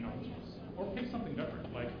training in open source, or pick something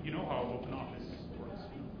different. Like you know how OpenOffice works.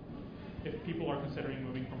 If people are considering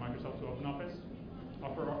moving from Microsoft to OpenOffice,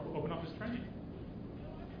 offer OpenOffice training.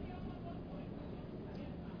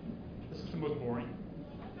 This is the most boring,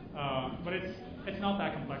 but it's not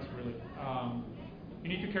that complex really. You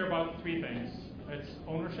need to care about 3 things. It's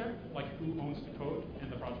ownership, like who owns the code in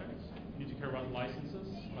the project. You need to care about licenses,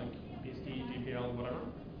 like BSD, GPL, whatever.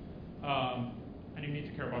 And you need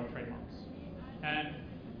to care about trademarks. And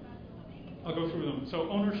I'll go through them. So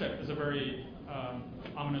ownership is a very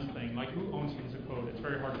ominous thing. Like who owns a piece of code? It's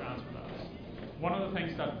very hard to answer that. One of the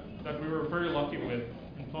things that we were very lucky with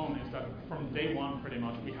in Plone is that from day 1, pretty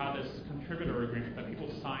much, we had this contributor agreement that people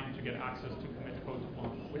signed to get access to commit code to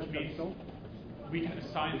Plone, which means we can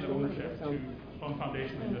assign the ownership to Plone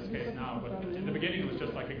Foundation in this case now. But in the beginning, it was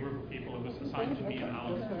just like a group of people. It was assigned to me and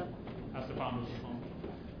Alex as the founders of Plone.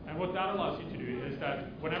 And what that allows you to do is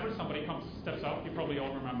that whenever somebody steps up, you probably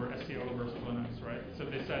all remember SEO versus Linux, right? So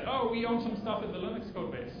they said, oh, we own some stuff in the Linux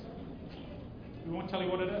code base. We won't tell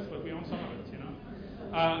you what it is, but we own some of it, you know?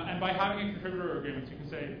 And by having a contributor agreement, you can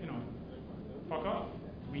say, you know, fuck off.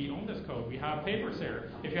 We own this code. We have papers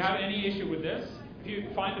here. If you have any issue with this, if you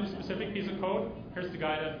find a specific piece of code, here's the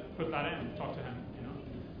guy that put that in. Talk to him, you know?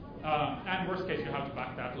 And worst case, you have to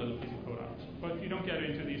back that little piece of code out. But you don't get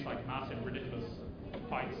into these like massive, ridiculous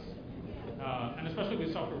fights. And especially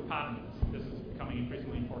with software patents, this is becoming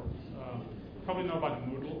increasingly important. You probably know about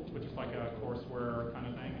Moodle, which is like a courseware kind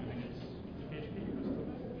of thing. I think it's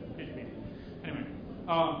PHP. Anyway,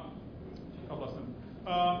 God bless them.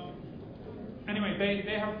 Anyway,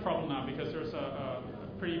 they have a problem now because there's a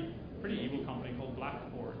pretty evil company called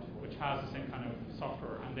Blackboard, which has the same kind of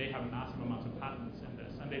software, and they have massive amounts of patents in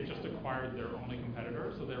this. And they've just acquired their only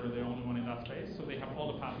competitor, so they were the only one in that space. So they have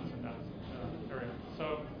all the patents in that area.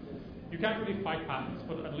 So you can't really fight patents,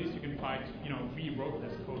 but at least you can fight, you know, we wrote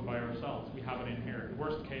this code by ourselves. We have it in here.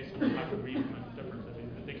 Worst case, we'll have to reimplement different.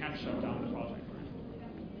 They can't shut down the project.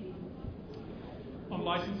 On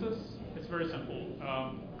licenses, it's very simple.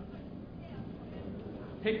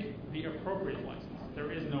 Pick the appropriate license.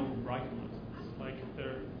 There is no right license. Like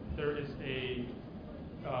there is a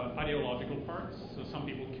ideological parts. So some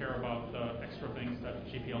people care about the extra things that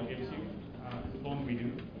GPL gives you. Plone we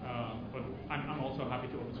do, but I'm also happy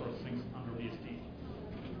to open source things under BSD.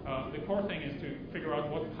 The core thing is to figure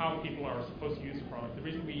out how people are supposed to use the product. The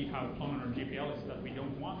reason we have Plone under GPL is that we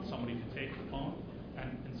don't want somebody to take the Plone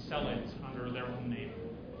and sell it under their own name,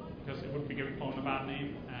 because it would be giving Plone a bad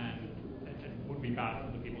name, and it would be bad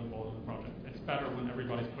for the people involved in the project. It's better when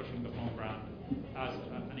everybody's pushing the Plone brand as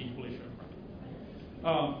an equally shared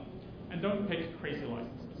brand. And don't pick crazy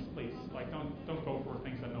licenses, please. Like, don't go for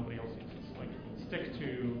things that nobody else uses. Like, stick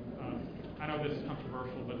to. I know this is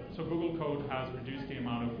controversial, but so Google Code has reduced the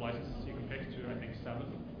amount of licenses you can pick to, I think, 7,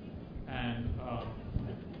 and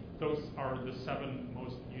those are the 7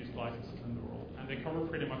 most used licenses in the world, and they cover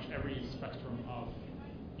pretty much every spectrum of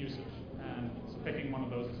usage. And so picking one of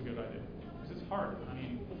those is a good idea, because it's hard. I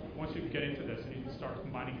mean, once you get into this and you start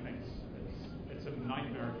combining things, it's a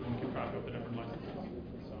nightmare to keep track of the different licenses.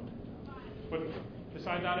 But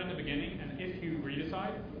decide that in the beginning, and if you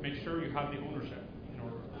redecide, make sure you have the ownership in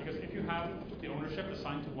order. Because if you have the ownership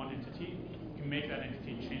assigned to one entity, you can make that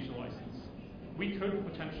entity change the license. We could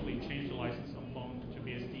potentially change the license of Plone to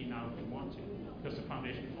BSD now if we want to, because the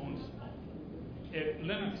foundation owns Plone.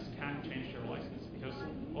 Linux can't change their license, because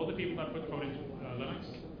all the people that put code into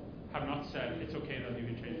Linux have not said it's okay that you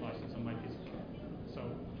can change license on my piece of code. So,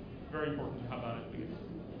 very important to have that at the beginning.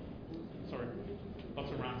 Sorry,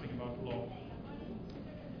 lots of ranting about law.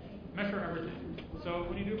 Measure everything. So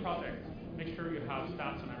when you do a project, make sure you have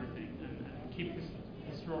stats on everything and keep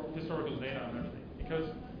historical data on everything. Because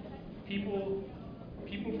people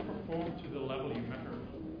perform to the level you measure.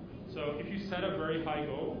 So if you set a very high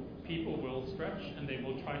goal, people will stretch and they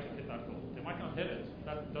will try to hit that goal. They might not hit it.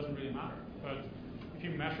 That doesn't really matter. But if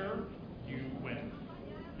you measure, you win.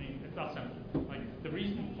 I mean, it's that simple. Like, the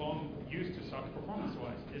reason Plone used to suck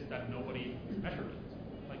performance-wise is that nobody measured it.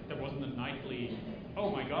 Like, there wasn't a nightly, oh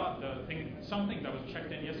my god, something that was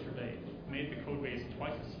checked in yesterday made the code base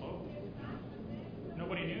twice as slow.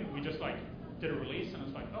 Nobody knew. We just did a release and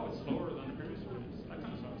it's like, oh, it's slower than the previous release. That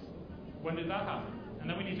kind of sucks. When did that happen? And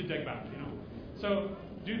then we need to dig back, So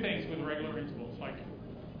do things with regular intervals, like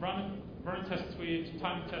run a test suite,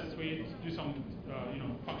 time the test suite, do some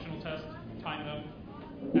functional tests, time them,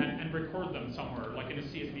 and record them somewhere, like in a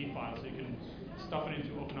CSV file, so you can stuff it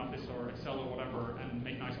into OpenOffice or Excel or whatever, and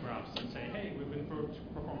make nice graphs and say, hey, we've improved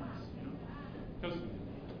performance. Because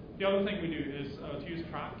the other thing we do is to use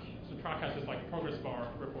Track. So Track has this progress bar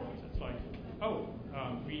report. It's like, oh,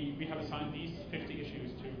 we have assigned these 50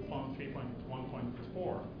 issues to Plone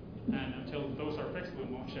 3.1.4, and until those are fixed, we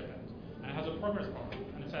won't ship it. And it has a progress bar,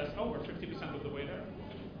 and it says, oh, we're 50% of the way there.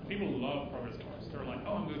 People love progress bars. They're like,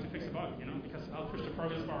 oh, I'm going to fix a bug, because I'll push the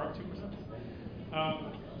progress bar up 2%.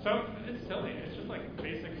 So it's silly. It's just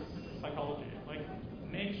basic psychology.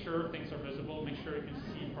 Make sure things are visible, make sure you can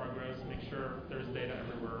see progress, make sure there's data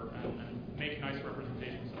everywhere, and make nice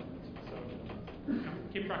representations of it. So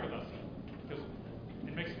keep track of that stuff, because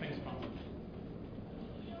it makes things fun.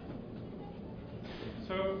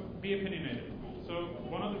 So be opinionated. So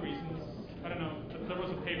one of the reasons, I don't know, there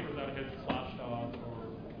was a paper that hit Slashdot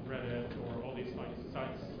or Reddit or all these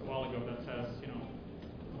sites a while ago that says,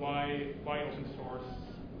 why open source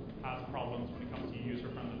has problems when it comes to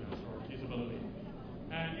user-friendliness or usability.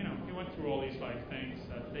 And he went through all these things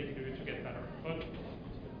that they can do to get better. But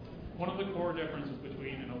one of the core differences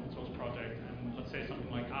between an open source project and, let's say, something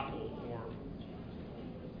like Apple or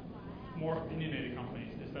more opinionated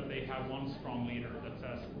companies is that they have one strong leader that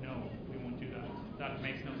says, no, we won't do that. That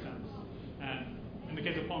makes no sense. And in the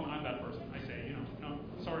case of Plone, I'm that person. I say, no,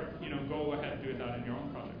 sorry, go ahead and do that in your own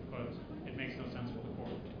project, but it makes no sense for the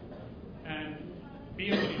core. And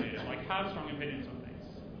be opinionated, have strong opinions on things.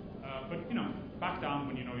 But back down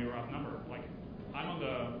when you're outnumbered. I'm on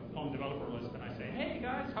the Plone developer list and I say, hey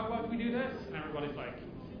guys, how about we do this? And everybody's like,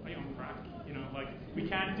 are you on crack? We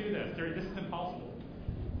can't do this. This is impossible.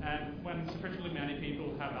 And when sufficiently many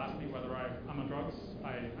people have asked me whether I'm on drugs,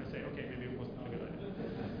 I say, okay, maybe it was not a good idea.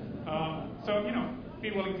 So be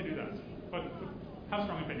willing to do that, but have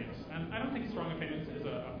strong opinions. And I don't think strong opinions is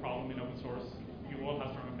a problem in open source. You all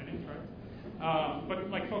have strong opinions, right? But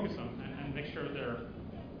focus them and make sure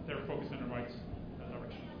they're focused in the right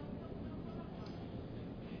direction.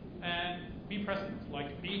 And be present,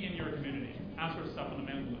 be in your community. Answer stuff on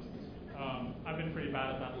the mailing list. I've been pretty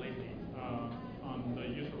bad at that lately on the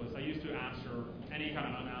user list. I used to answer any kind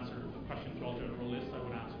of unanswered question to all general lists I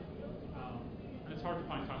would answer. And it's hard to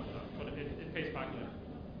find time for that, but it pays back later.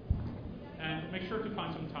 And make sure to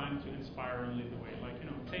find some time to inspire and lead the way.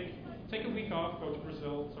 Take a week off, go to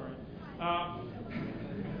Brazil, sorry.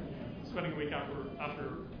 Spending a week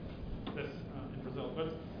after this in Brazil.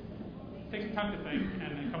 But take some time to think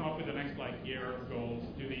and come up with the next year of goals.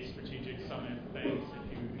 Do these strategic summit things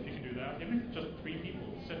if you can do that. Even if it's just 3 people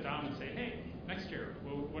sit down and say, hey, next year,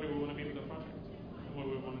 what do we want to be with the project? And what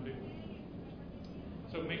do we want to do?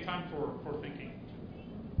 So make time for thinking.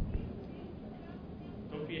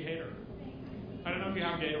 Don't be a hater. I don't know if you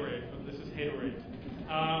have Gatorade, but this is Haterade.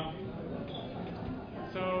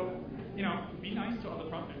 So, be nice to other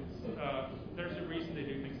projects. There's a reason they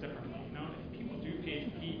do things differently. If people do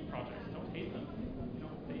PHP projects, don't hate them.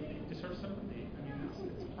 They deserve sympathy. I mean,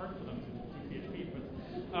 it's hard for them to do PHP,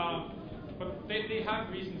 but they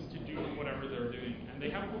have reasons to do whatever they're doing, and they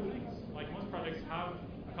have cool things. Like most projects have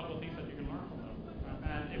a couple of things that you can learn from them.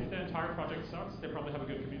 And if the entire project sucks, they probably have a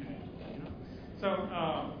good community. So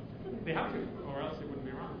they have to, or else they wouldn't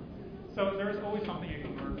be around. So there is always something you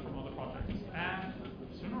can learn from other projects, and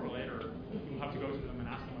sooner or later you'll have to go to them and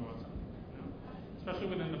ask them about something. Especially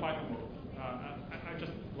within the Python world, I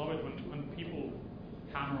just love it when people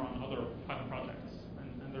hammer on other Python projects,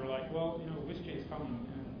 and they're like, well, WizJ is coming,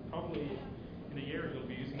 and probably in a year you'll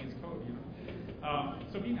be using its code.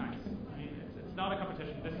 So be nice. I mean, it's not a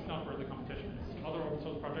competition. This is not for the competition. Other open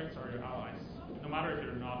source projects are your allies, no matter if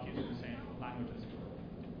you're not using the same languages.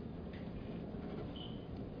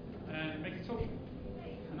 And make it social.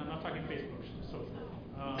 And I'm not talking Facebook, social.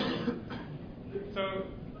 So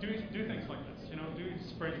do things like this. Do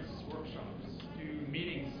sprints, workshops, do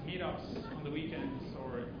meetings, meetups on the weekends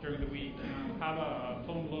or during the week. Have a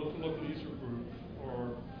Plone local user group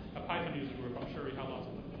or a Python user group. I'm sure you have lots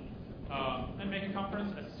of them. And make a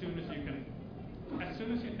conference as soon as you can. As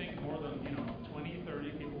soon as you think more than 20, 30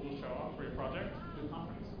 people will show up for your project, do a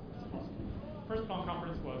conference. It's possible. First Plone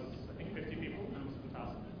conference was, I think, 50 people, and it was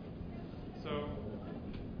fantastic. So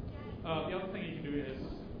the other thing you can do is,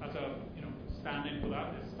 as a stand-in for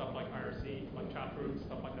that, is stuff like IRC, like chat rooms,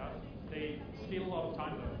 stuff like that. They steal a lot of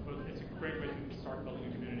time though, but it's a great way to start building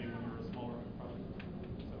a community when you're a smaller project.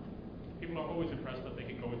 So people are always impressed that they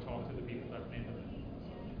can go and talk to the people that made them.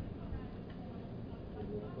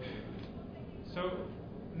 So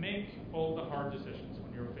make all the hard decisions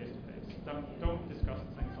when you're face-to-face. Don't discuss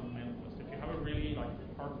things on the mailing list. If you have a really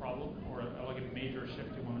hard problem or a major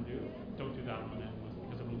shift you want to do, don't do that on the mailing list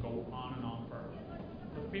because it will go on and on forever.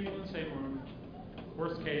 But the people in the same room,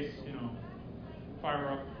 worst case, fire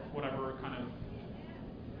up whatever kind of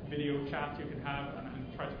video chat you can have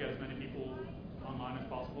and try to get as many people online as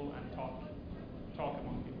possible and talk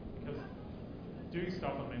among people. Because doing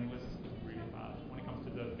stuff on mailing lists is really bad when it comes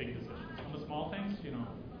to the big decisions. On the small things,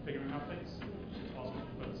 figuring out things, it's awesome.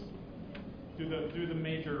 But do the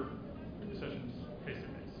major decisions face to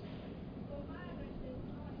face.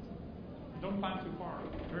 Don't plan too far.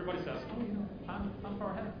 Everybody says, plan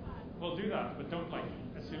far ahead. Well, do that, but don't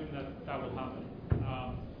assume that will happen.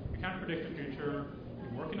 You can't predict the future.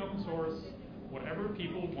 You work in open source. Whatever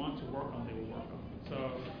people want to work on, they will work on.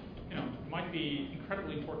 So, it might be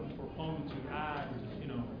incredibly important for Plone to add,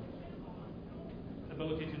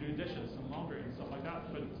 ability to do dishes and laundry and stuff like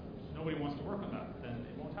that, but nobody wants to work on that, then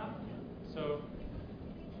it won't happen. So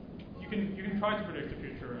you can try to predict the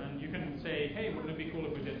future, and you can say, hey, wouldn't it be cool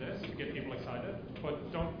if we did this to get people excited?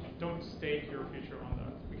 But don't stake your future on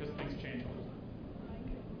that because things change all the time.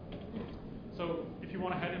 So if you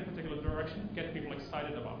want to head in a particular direction, get people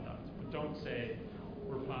excited about that. But don't say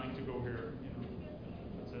we're planning to go here.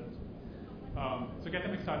 That's it. So get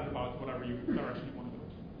them excited about whatever direction you want to go.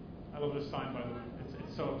 I love this sign, by the way.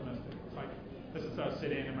 It's so optimistic. It's like this is a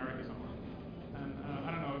city in America somewhere, and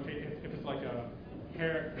I don't know if it's like a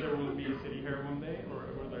here there will be a city here one day,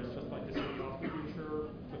 or whether it's just like the city of the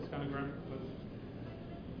future. That's kind of grim, but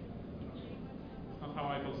it's not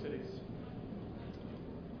how I build cities.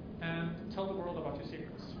 And tell the world about your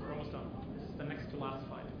secrets. We're almost done. This is the next to last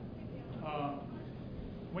slide.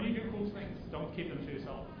 When you do cool things, don't keep them to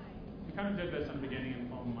yourself. We kind of did this in the beginning in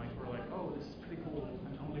Plone, we're like, oh, this is pretty cool,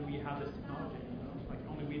 and only we have this technology,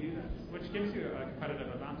 only we do this, which gives you a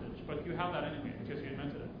competitive advantage, but you have that anyway because you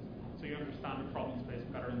invented it. So you understand the problem space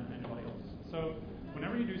better than anybody else. So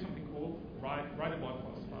whenever you do something cool, write a blog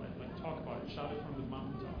post about it, talk about it, shout it from the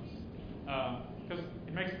mountaintops. Because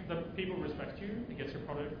it makes the people respect you, it gets your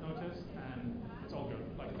product noticed, and it's all good.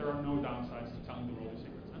 There are no downsides to telling the world your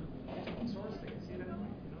secrets. And it's open source, they can see it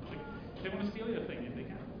anyway. They want to steal your thing if they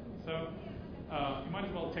can. So you might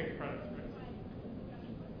as well take the credit for it.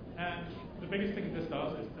 And the biggest thing this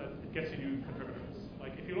does is that it gets you new contributors.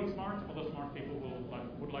 If you look smart, other smart people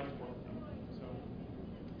would like to work with you. So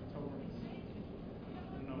that's how it works.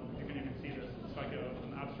 I don't know if you can even see this. It's like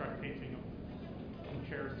an abstract painting of some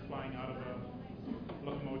chairs flying out of a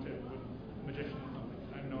locomotive with a magician or something.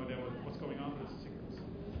 I have no idea what's going on, but it's secrets.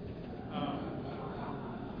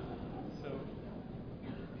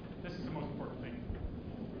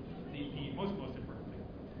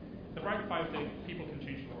 people can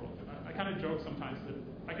change the world. I kind of joke sometimes that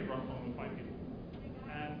I could run Plone with 5 people,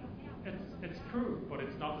 and it's true, but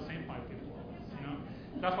it's not the same 5 people always. You know,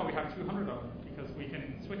 that's why we have 200 of them, because we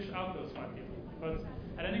can switch out those 5 people. But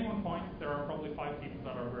at any one point, there are probably 5 people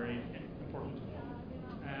that are very important to Plone,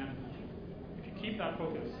 and if you keep that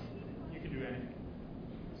focus, you can do anything.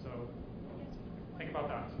 So think about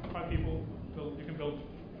that. 5 people, you can build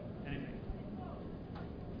anything.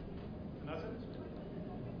 And that's it.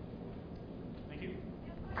 Thank you.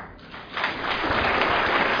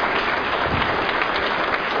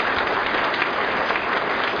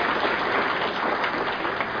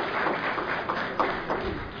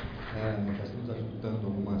 Já estamos ajuntando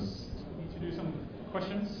algumas. Need to do some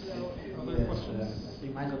questions. Other questions.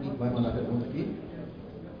 Tem mais alguém que vai mandar pergunta aqui?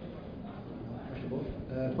 Chegou.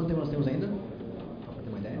 Quanto tempo nós temos ainda? Só para ter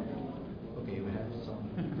uma ideia. Okay, we have some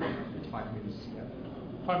 25 minutes. Yeah.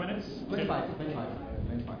 5 minutes? 25.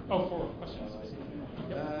 Oh, 4 questions. I see.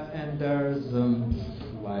 Yep. And there's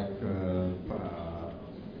like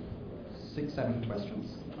 6, 7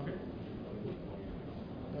 questions. Okay.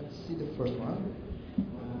 Let's see the first one.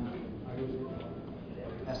 I will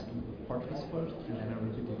ask in Portuguese first, and then I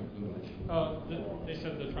will repeat in English. They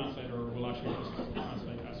said the translator will actually just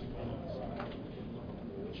translate as you go along.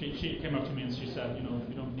 She came up to me and she said, you know,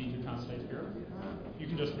 you don't need to translate here. You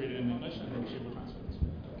can just read it in English and then she will translate it.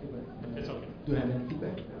 Okay, but it's okay. Do you have any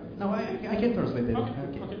feedback? No, I can translate it.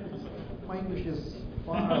 Okay. My English is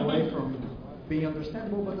far away from being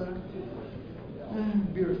understandable, but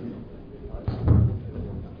bear with me.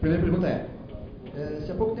 Primeira pergunta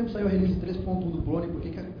se há pouco tempo saiu a release 3.1 do Plone, por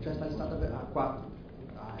que já está listada a 4?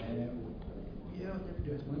 Eu até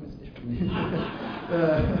podia responder, mas deixa comigo.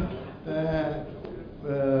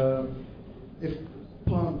 If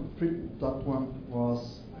Plone 3.1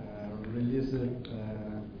 was released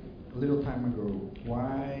a little time ago,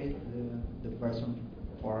 why the version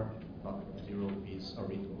 4.0 is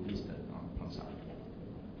already listed on Plone side?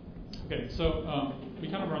 Okay, so we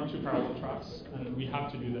kind of run 2 parallel tracks, and we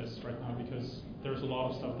have to do this right now because there's a lot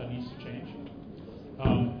of stuff that needs to change.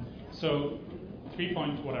 So 3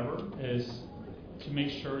 point whatever is to make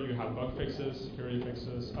sure you have bug fixes, security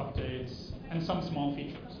fixes, updates, and some small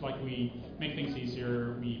features. Like we make things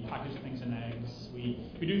easier, we package things in eggs, we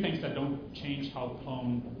do things that don't change how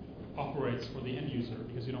Plone operates for the end user,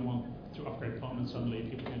 because you don't want to upgrade Plone and suddenly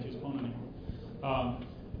people can't use Plone anymore.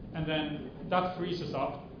 And then that frees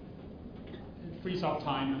up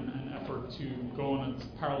time and effort to go on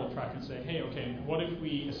a parallel track and say, hey, okay, what if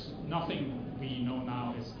nothing we know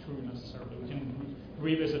now is true necessarily? We can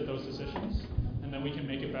revisit those decisions, and then we can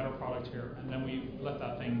make a better product here, and then we let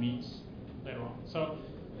that thing meet later on. So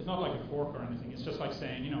it's not like a fork or anything. It's just like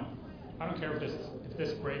saying, you know, I don't care if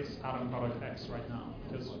this breaks out on product X right now,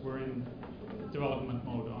 because we're in development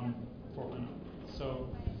mode on 4.0. So,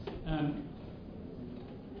 and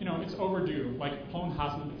you know, it's overdue. Like Plone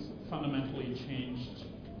hasn't fundamentally changed.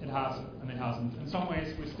 It has and it hasn't. In some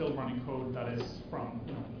ways, we're still running code that is from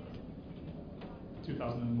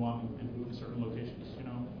 2001 in certain locations. You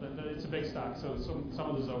know, it's a big stack. So some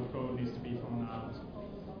of the Zope code needs to be thrown out.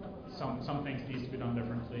 Some things needs to be done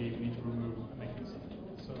differently. We need to remove and make things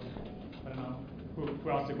different. So I don't know who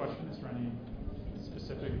asked the question. Is there any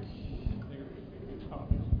specific?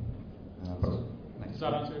 Does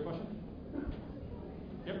that answer your question?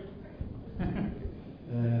 Yep.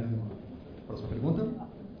 Próxima pergunta.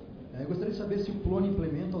 Eu gostaria de saber se o Plone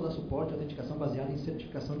implementa ou dá suporte à autenticação baseada em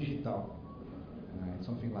certificação digital.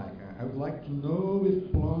 Something like, I would like to know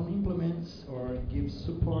if Plone implements or gives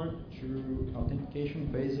support to authentication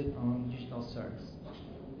based on digital certs.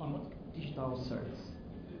 On what? Digital certs.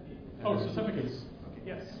 Certificates. Okay.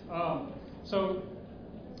 Yes. So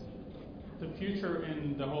the future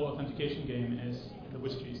in the whole authentication game is the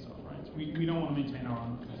WSGI stuff, right? We don't want to maintain our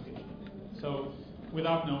own authentication. So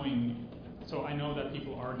without knowing, so I know that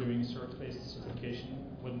people are doing cert-based certification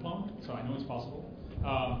with Plone, so I know it's possible.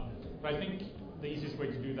 But I think the easiest way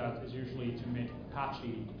to do that is usually to make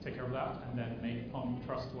Apache take care of that, and then make Plone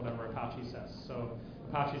trust whatever Apache says. So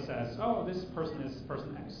Apache says, oh, this person is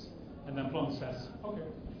person X, and then Plone says, okay.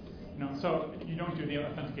 So you don't do the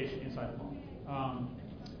authentication inside Plone.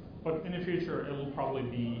 But in the future, it will probably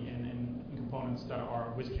be in components that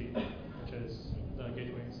are WSGI, which is the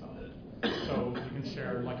gateway and stuff. So you can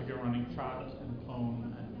share, like if you're running Trad and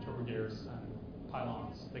Plone and TurboGears and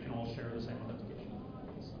Pylons, they can all share the same authentication.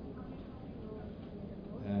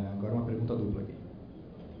 Agora uma pergunta dupla aqui.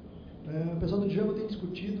 O pessoal do Django tem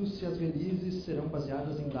discutido se as releases serão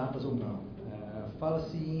baseadas em datas ou não.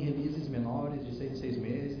 Fala-se em releases menores, de 6 em 6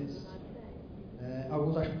 meses.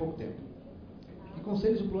 Alguns acham pouco tempo. Que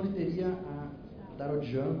conselhos o Plone teria a adaptar o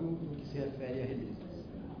Django no que se refere a releases.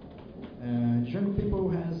 Django people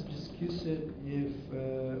has discussed if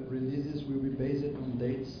releases will be based on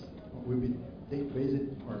dates, will be date based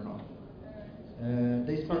or not.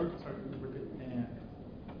 They Sorry, repeat.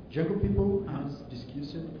 Django people has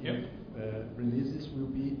discussed Yep. if releases will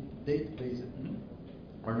be date based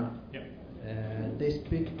or not. Yep. They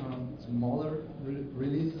speak on smaller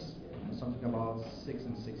releases, something about 6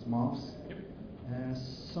 and 6 months. Yep.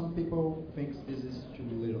 Some people think this is too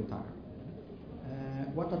little time.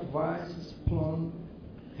 What advice Plone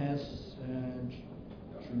has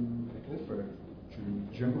to offer to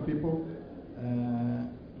Django people in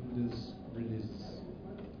this release?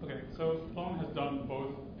 Okay, so Plone has done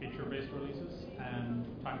both feature-based releases and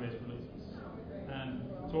time-based releases. And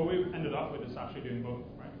so what we've ended up with is actually doing both,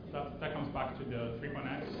 right? That comes back to the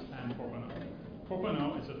 3.x and 4.0.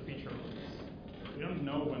 4.0 is a feature release. We don't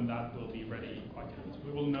know when that will be ready quite yet.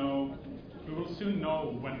 We will soon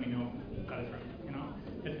know when we know that it's ready.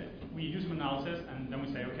 We do some analysis and then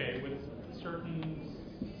we say, okay, with certainty,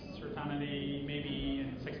 maybe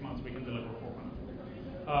in 6 months we can deliver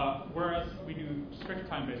 4.0. Whereas we do strict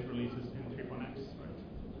time-based releases in 3.x. Right?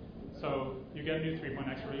 So you get a new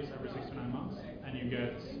 3.x release every 6 to 9 months, and you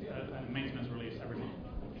get a maintenance release every month.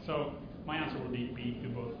 So my answer would be do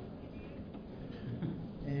both.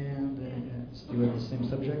 And still at the same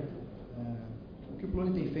subject, o que o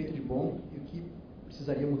Plone tem feito de bom e o que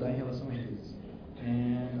precisaria mudar em relação a releases.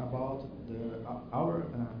 And about our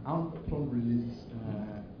Plone releases,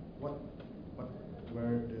 what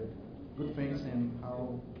were the good things and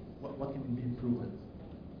what can be improved?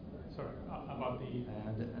 Sorry, about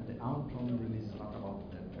the Plone release, not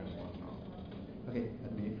about the first one. No. Okay,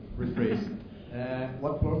 let me rephrase.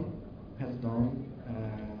 What Plone has done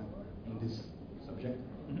in this subject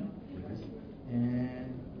release,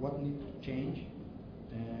 and what needs to change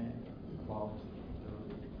about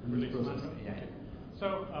the release process? Yeah.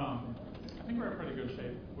 So I think we're in pretty good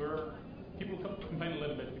shape. People complain a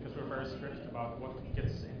little bit because we're very strict about what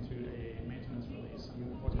gets into a maintenance release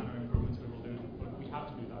and what kind of improvements we will do. But we have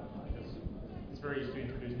to do that because it's very easy to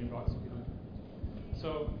introduce new bugs.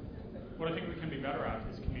 So what I think we can be better at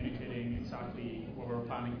is communicating exactly what we're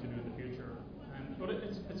planning to do in the future. But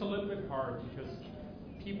it's a little bit hard because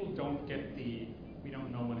people don't get the we don't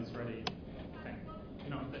know when it's ready thing.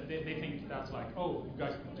 They think that's like, oh, you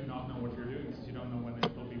guys do not know what you're doing because you don't know when it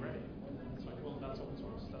will be ready. It's like, well, that's open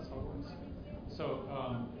source. That's how it works. So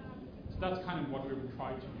that's kind of what we would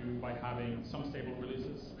try to do by having some stable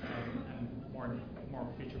releases and more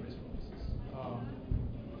feature-based releases.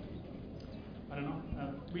 I don't know.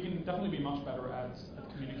 We can definitely be much better at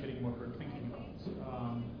communicating what we're thinking about.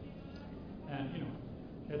 And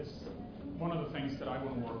it's one of the things that I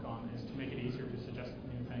want to work on is to make it easier to suggest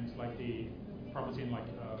new things, like probably seen like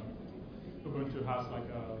Ubuntu has like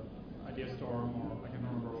a idea storm, or I can't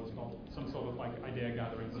remember what it's called, some sort of like idea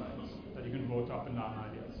gathering sites that you can vote up and down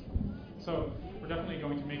ideas. So we're definitely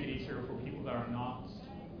going to make it easier for people that are not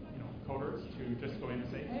coders to just go in and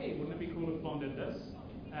say, hey, wouldn't it be cool if Plone did this?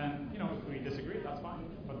 And if we disagree, that's fine.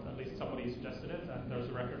 But at least somebody suggested it, and there's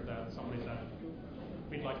a record that somebody said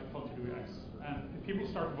we'd like Plone to do X. And if people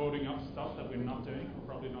start voting up stuff that we're not doing, we're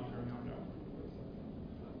probably not doing our job.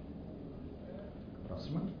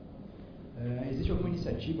 Próxima. Existe alguma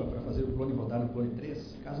iniciativa para fazer o Plone rodar no Plone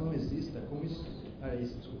 3? Caso não exista, como isso...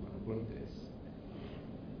 desculpa, no Plone 3.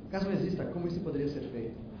 Caso não exista, como isso poderia ser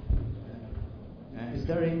feito? Is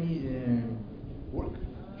there any work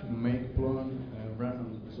to make Plone run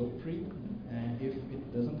on sobre? If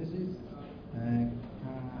it doesn't exist,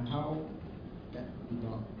 how that could be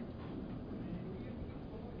done?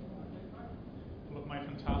 Look, my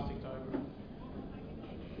fantastic diagram.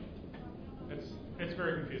 It's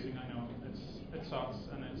very confusing, I know. It sucks,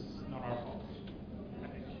 and it's not our fault, I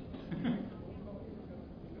think.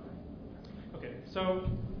 Okay, so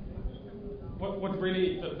what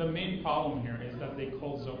really the main problem here is that they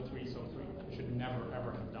call zob3 zob3. You should never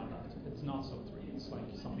ever have done that. It's not zob3. It's like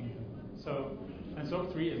something new. So, and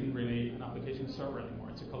zob3 isn't really an application server anymore.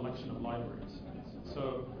 It's a collection of libraries.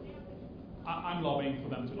 So I'm lobbying for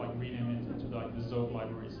them to like rename it into like the Zob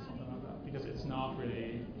libraries or something like that, because it's not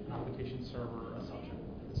really an application server as such.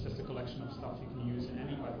 It's just a collection of stuff you can use in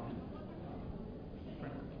any Python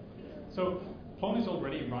framework. So Plone is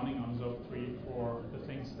already running on Zob3 for the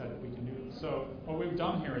things that we can do. So what we've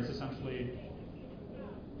done here is essentially,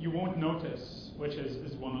 you won't notice, which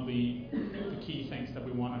is one of the key things that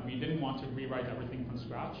we wanted. We didn't want to rewrite everything from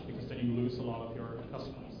scratch because then you lose a lot of your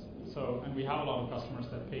customers. So, and we have a lot of customers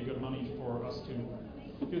that pay good money for us to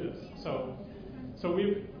do this. So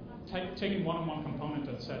we've taken one component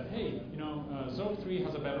and said, hey, Zope 3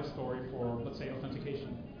 has a better story for, let's say,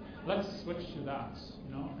 authentication. Let's switch to that,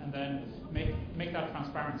 and then make that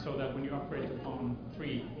transparent so that when you upgrade to Plone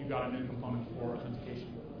 3, you got a new component for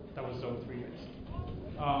authentication. That was Zope 3 based.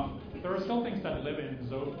 There are still things that live in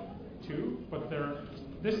Zope 2, but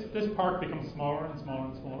this part becomes smaller and smaller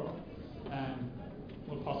and smaller, and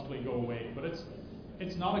will possibly go away. But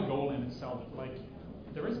it's not a goal in itself. Like,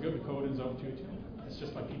 there is good code in Zope 2 too. It's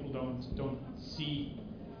just like people don't see.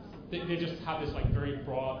 They just have this like very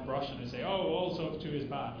broad brush and they say, oh, all Zope 2 is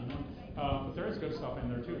bad, But there is good stuff in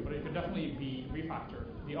there too. But it could definitely be refactored.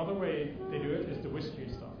 The other way they do it is the WSGI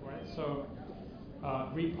stuff, right? So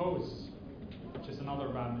Repose, which is another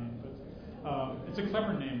bad name, but it's a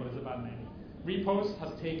clever name, but it's a bad name. Repose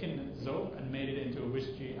has taken Zope and made it into a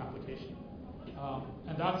WSGI application.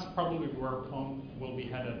 And that's probably where Plone will be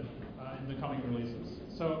headed in the coming releases.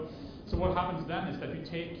 So what happens then is that you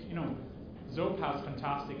take, Zope has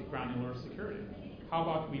fantastic granular security. How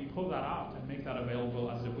about we pull that out and make that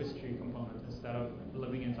available as a WSGI component instead of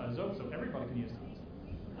living inside Zope, so everybody can use that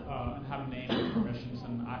and have names and permissions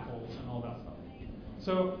and ACLs and all that stuff.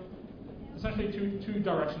 So essentially two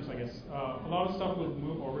directions, I guess. A lot of stuff will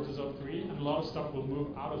move over to Zope 3, and a lot of stuff will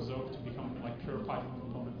move out of Zope to become like pure Python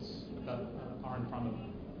components that are in front of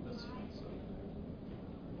this. So.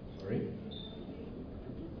 Sorry?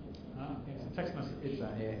 It's a text message. It's a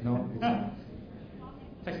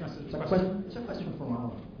text message. It's a question from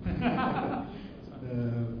Alan.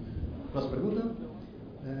 Próxima pergunta.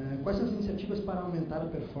 Quais são as iniciativas para aumentar a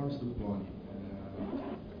performance do Plone?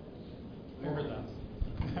 I heard that.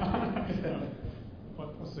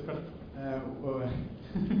 What's the question?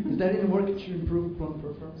 Is there any work to improve Plone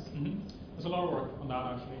performance? There's a lot of work on that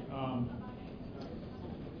actually.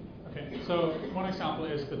 Okay, so one example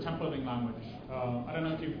is the templating language. I don't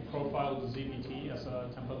know if you've profiled ZPT as a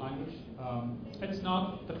template language. It's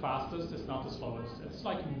not the fastest, it's not the slowest. It's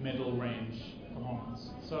like middle range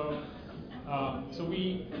performance. So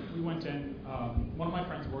we went in. One of my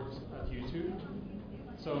friends works at YouTube.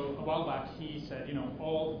 So a while back he said,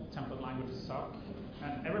 all template languages suck,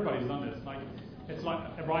 and everybody's done this. Like it's like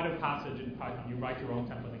a rite of passage in Python. You write your own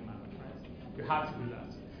templating language, right? You have to do that.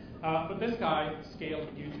 But this guy scaled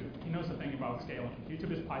YouTube. He knows a thing about scaling.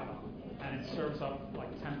 YouTube is Python, and it serves up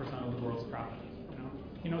like 10% of the world's traffic.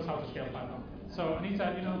 He knows how to scale Python. So, and he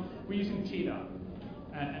said, we're using Cheetah,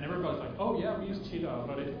 and everybody's like, oh yeah, we use Cheetah,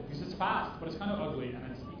 but because it's fast, but it's kind of ugly, and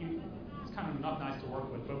it's kind of not nice to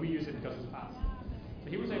work with, but we use it because it's fast.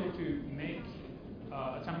 So he was able to make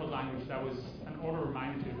a template language that was an order of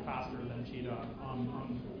magnitude faster than Cheetah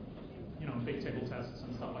on big table tests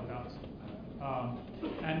and stuff like that.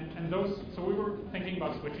 So we were thinking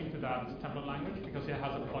about switching to that template language because it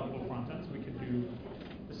has a pluggable front end, so we could do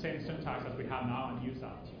the same syntax as we have now and use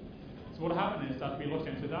that. So what happened is that we looked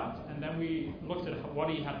into that, and then we looked at what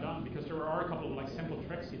he had done, because there are a couple of simple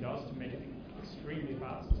tricks he does to make it extremely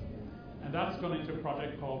fast. And that's gone into a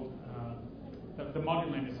project called, the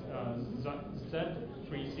module name is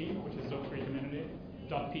Z3C, which is Zope 3 Community,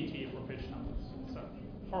 .pt for pitch numbers. It's a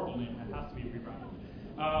horrible name, it has to be rebranded.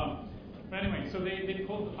 But anyway, so they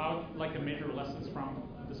pulled out like the major lessons from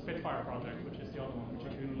the Spitfire project, which is the other one, which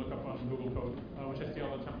you can look up on Google Code, which is the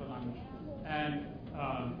other template language. And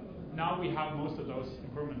now we have most of those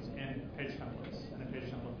improvements in page templates and a page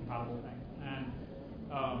template compatible thing. And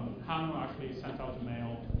Hanno actually sent out a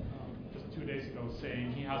mail just 2 days ago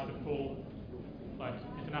saying he has the full like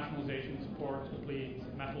internationalization support complete,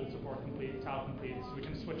 metal support complete, TAL complete, so we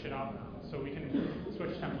can switch it out now. So we can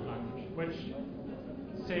switch template language, which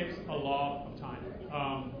saves a lot of time.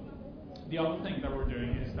 The other thing that we're doing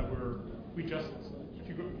is that if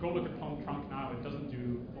you go look at Plone trunk now, it doesn't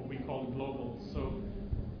do what we call globals. So,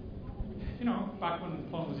 back when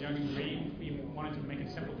Plone was young and green, we wanted to make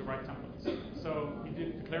it simple to write templates. So we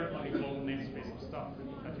did declare like a global namespace of stuff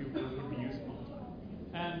that would be useful.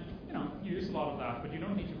 And you use a lot of that, but you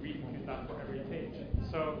don't need to recompute that for every page.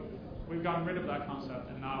 So we've gotten rid of that concept,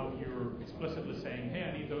 and now you're explicitly saying, hey,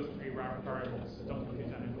 I need those 3 variables, don't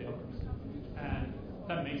compute any of the others. And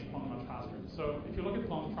that makes Plone much faster. So if you look at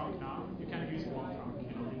Plone trunk now, you can't use Plone trunk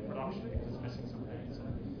in production because it's missing some things,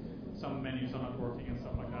 and some menus are not working and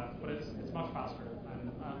stuff like that. But it's much faster.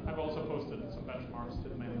 And I've also posted some benchmarks to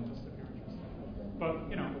the mailing list if you're interested. But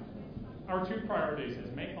our 2 priorities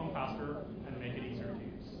is make Plone faster and make it easier to use.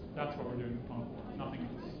 That's what we're doing with Plone 4, nothing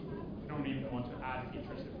else. We don't even want to add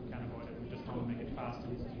features if we can avoid it. We just want to make it fast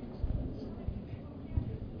and easy to use.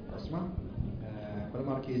 Próxima. Qual é o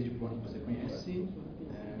maior case de Plone que você conhece?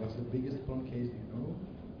 What's the biggest Plone case you know?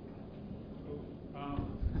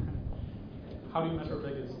 How do you measure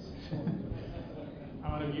biggest?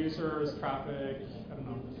 Amount of users, traffic, I don't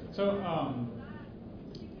know. So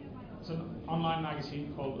it's an online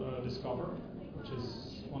magazine called Discover, which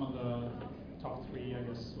is one of the top 3, I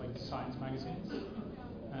guess, like science magazines.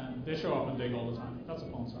 And they show up on Dig all the time. That's a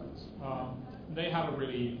Plone site. They have a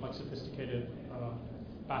really like sophisticated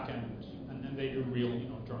back end, and they do real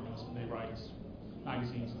journalism. They write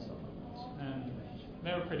magazines and stuff like that. And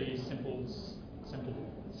they're pretty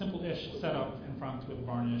simple-ish setup in front with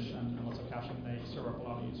varnish and lots of caching. They serve up a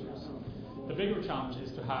lot of users. The bigger challenge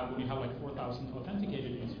is to have when you have like 4,000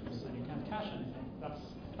 authenticated users and you can't cache anything.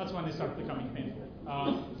 That's when they start becoming painful.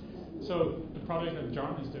 So the project that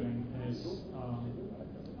Jarn is doing is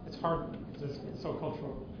it's hard because it's so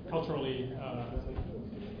culturally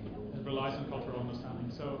it relies on cultural understanding.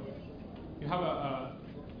 So you have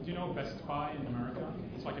do you know Best Buy in America?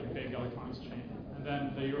 It's like a big electronics chain. And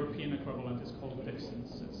then the European equivalent is called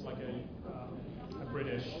Dixons. It's like a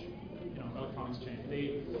British electronics chain.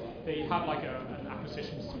 They had like an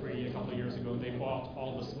acquisition spree a couple of years ago. They bought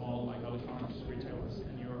all the small like electronics retailers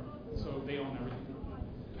in Europe. So they own everything.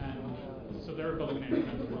 And so they're building an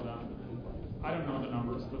internet for that. I don't know the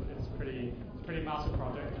numbers, but it's pretty massive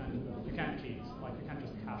project, and you can't cheat. Like you can't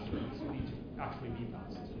just cache things. You need to actually be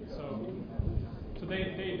fast. So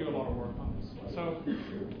they do a lot of work on this. So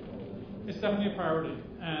it's definitely a priority,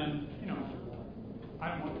 and I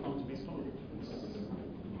don't want Plone to be slow.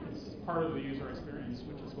 It's part of the user experience,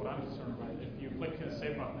 which is what I'm concerned about. If you click a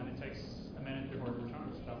save button and it takes a minute before it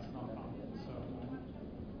returns, that's not fun. So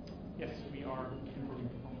yes, we are improving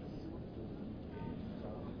performance.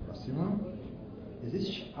 Próxima.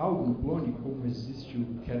 Existe algo no Plone como existe o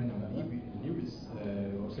kernel Lewis,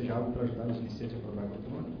 ou seja, algo para ajudar os iniciantes a programar o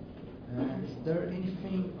Plone? Is there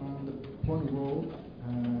anything on the Plone world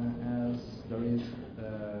as there is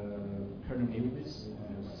kernel Lewis,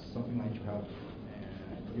 something like you have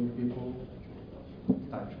new people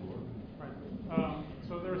type to work? Right.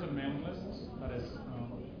 So there's a mailing list that is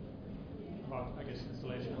about, I guess,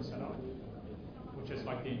 installation and setup, which is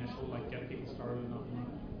like the initial, get people started and up and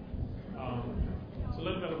running. It's a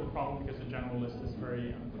little bit of a problem because the general list is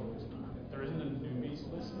very unfocused. There isn't a newbies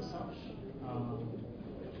list as such.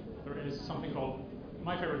 There is something called,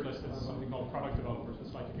 my favorite list is something called product developers.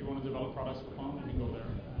 It's like if you want to develop products for Plone, you can go there.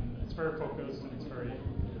 And it's very focused and it's very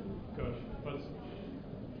good. But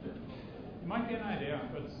it might be an idea,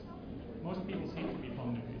 but most people seem to be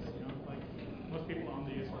Plone newbies. Like most people on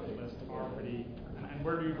the user list are pretty, and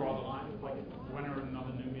where do you draw the line? Like when are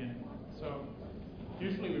another newbie in? So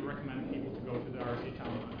usually we recommend people to go to the RC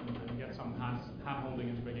channel and get some hand holding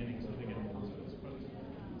in the beginning so they get the confidence. But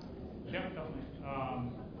yeah, definitely.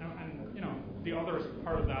 The other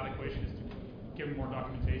part of that equation is to give more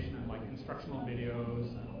documentation and like instructional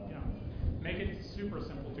videos and make it super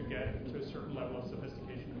simple to get to a certain level of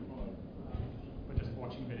sophistication in Plone by just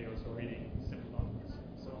watching videos or reading simple documents.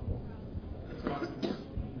 So it's about things.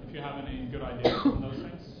 If you have any good ideas on those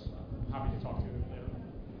things, I'm happy to talk to you later.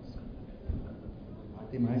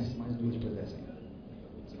 Tem mais 2 depois dessa aí.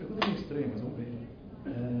 Essa pergunta é meio estranha, mas vamos ver.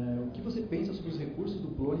 O que você pensa sobre os recursos do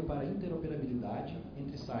Plone para interoperabilidade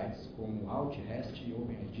entre sites como Alt, REST,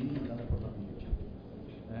 OpenID e Data Portability?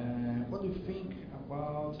 What do you think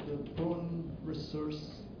about the Plone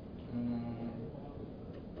resource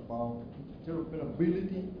about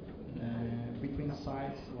interoperability between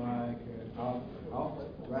sites like Alt,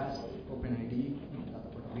 REST, OpenID, Data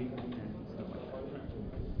Portability, and stuff like that?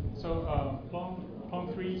 So Plone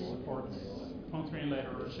 3 supports, Plone 3 and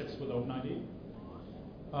later ships with OpenID.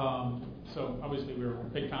 So obviously we're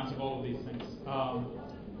big fans of all of these things.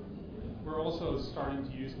 We're also starting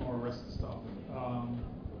to use more REST stuff.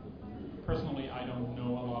 Personally, I don't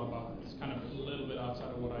know a lot about it. It's kind of a little bit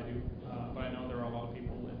outside of what I do, but I know there are a lot of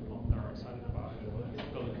people in Plone that are excited about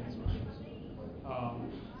building these machines.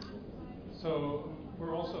 So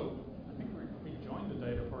we're also, I think we joined the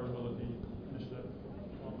data portability initiative.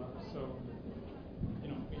 So we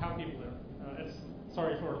have people there. It's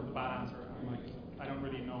sorry for the bad answer. I don't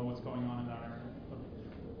really know what's going on in that area, but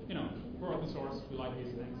we're open source. We like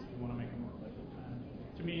these things. We want to make them work. And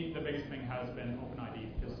to me, the biggest thing has been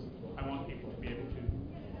OpenID because I want people to be able to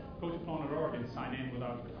go to Plone.org and sign in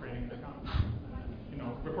without creating an account.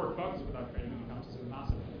 Report bugs without creating an account is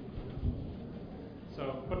massive.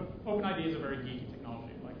 So, but OpenID is a very geeky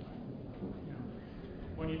technology. Like,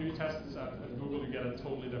 when you do tests at Google, you get a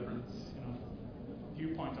totally different,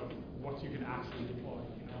 viewpoint of what you can actually deploy.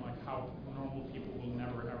 Like how normal people will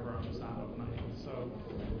never ever understand OpenID. So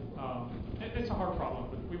it's a hard problem,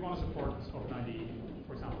 but we want to support OpenID,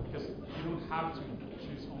 for example, because you don't have to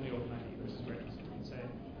choose only OpenID, which is great. You can say,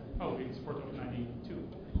 oh, we can support OpenID too.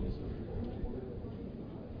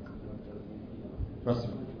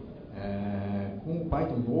 Próximo. Com o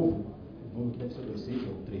Python novo que deve ser 2.6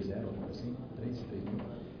 ou 3.0, ou assim,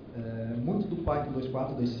 3.0, muito do Python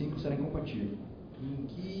 2.4, 2.5 será incompatível. Em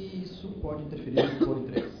que isso pode interferir no Plone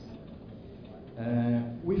 3?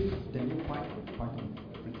 With the new Python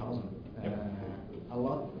 3000, a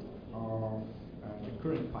lot of the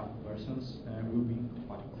current Python versions will be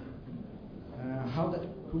incompatible. How that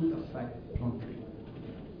could affect Plone 3?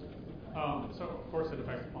 So of course it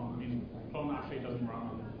affects Plone. I mean, Plone actually doesn't run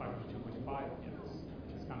on Python 2.5 yet,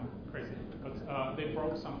 which is kind of crazy. But they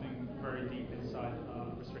broke something very deep inside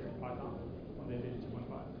restricted Python when they did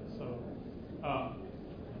 2.5. So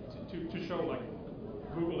to show like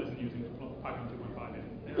Google isn't using Python 2.5 yet,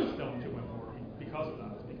 they're still in 2.4 because of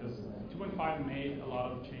that. Because 2.5 made a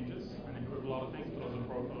lot of changes and improved a lot of things, but also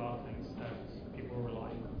broke a lot of things that people were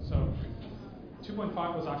relying on. So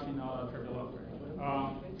 2.5 was actually not a trivial upgrade.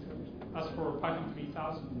 As for Python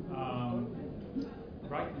 3000,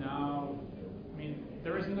 right now, I mean,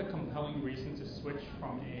 there isn't a compelling reason to switch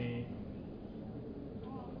from a,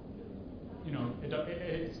 you know,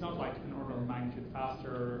 it's not like an order of magnitude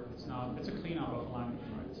faster. It's a cleanup of the language,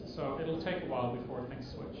 right? So it'll take a while before things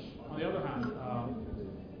switch. On the other hand,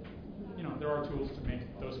 you know, there are tools to make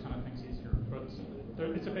those kind of things easier, but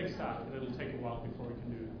it's a big stack. It'll take a while before we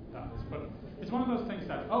can do that. But it's one of those things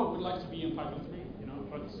that, oh, we'd like to be in Python 3, you know,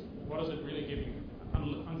 but what does it really give you?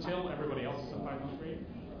 Until everybody else is in Python 3,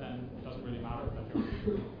 then it doesn't really matter that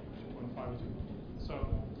you're 2.5 or 2. So,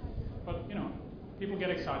 but you know, people get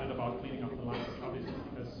excited about cleaning up the language, obviously,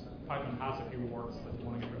 because Python has a few words that you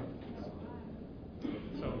want to get rid of.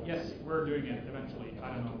 So yes, we're doing it eventually.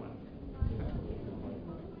 I don't know when.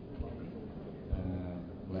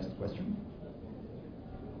 Last question.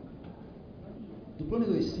 Do Plone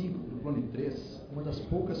 2.5 para o Plone 3, uma das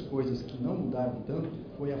poucas coisas que não mudaram tanto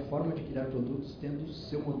foi a forma de criar produtos tendo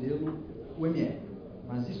seu modelo UML.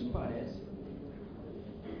 Mas isso parece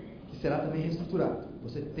que será também reestruturado.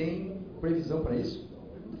 Você tem previsão para isso?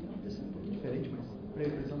 Deve ser um pouquinho diferente, mas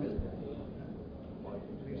previsão mesmo?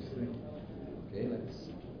 Okay, let's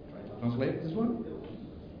try to translate this one.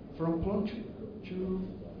 From Plone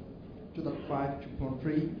 2.5 to Plone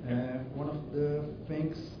 3, one of the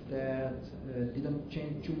things that didn't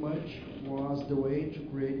change too much was the way to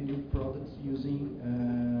create new products using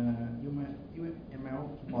UML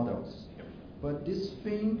models. But this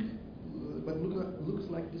thing, looks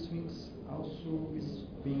like this thing also is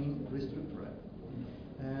being restructured.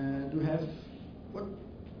 Do you have what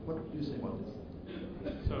do you say about this?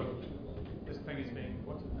 So this thing is being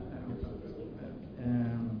what?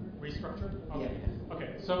 Restructured? Okay. Yeah. Okay.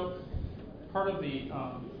 So part of the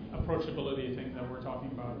approachability thing that we're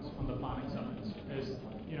talking about on the planning summit is,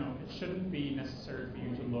 you know, it shouldn't be necessary for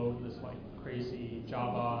you to load this like crazy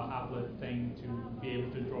Java applet thing to be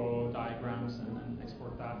able to draw diagrams and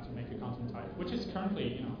export that to make a content type, which is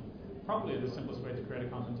currently, you know, probably the simplest way to create a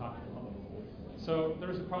content type in public. So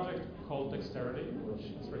there's a project called Dexterity, which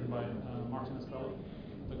is written by Martin Espel,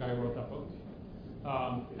 the guy who wrote that book.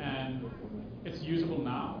 And it's usable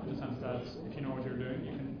now in the sense that if you know what you're doing,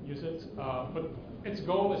 you can use it. But its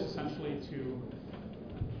goal is essentially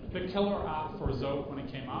the killer app for Zope when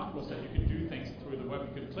it came out was that you could do things through the web.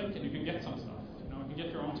 You could click and you can get some stuff. You know, you can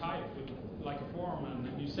get your own type like a form,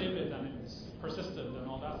 and you save it and it's persisted and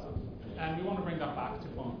all that stuff. And we want to bring that back to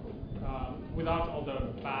Plone without all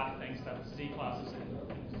the bad things that Z classes and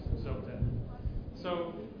Zope did.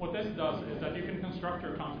 So what this does is that you can construct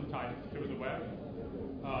your content type through the web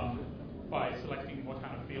by selecting what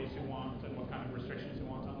kind of fields you want and what kind of restrictions you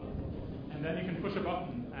want on them. And then you can push a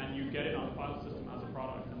button and you get it on the file system as a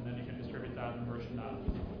product, and then you can distribute that and version that.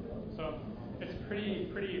 So it's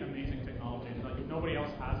pretty amazing technology. Like nobody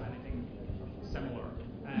else has anything similar,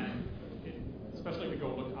 and especially if you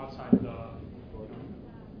go look outside the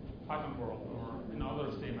Python world or in other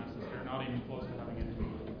CMSs, they're not even close to having anything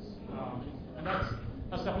like this. And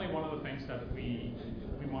that's definitely one of the things that we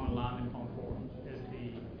want to land in Plone 4 is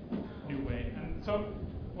the new way. And so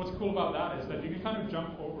what's cool about that is that you can kind of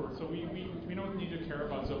jump over. So we don't need to care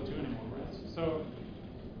about Zope 2 anymore, right? So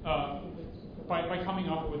by coming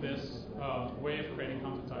up with this way of creating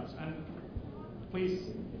content types, and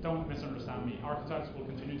please don't misunderstand me. Archetypes will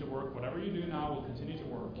continue to work. Whatever you do now will continue to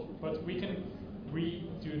work. But we can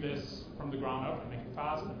redo this from the ground up and make it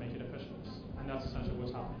fast and make it efficient. And that's essentially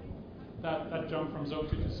what's happening. That jump from Zope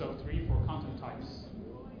 2 to Zope 3 for content types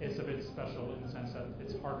is a bit special in the sense that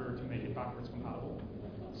it's harder to make it backwards compatible.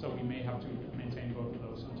 So we may have to maintain both of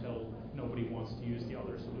those until nobody wants to use the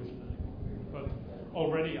other solution anymore. But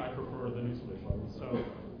already I prefer the new solution. So,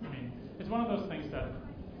 I mean, it's one of those things that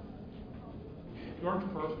you aren't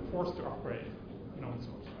forced to upgrade in open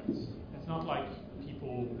source, right? It's not like you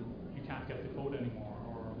can't get the code anymore,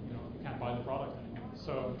 or you can't buy the product anymore.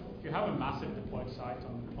 So if you have a massive deployed site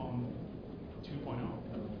on Plone 2.0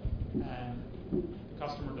 and the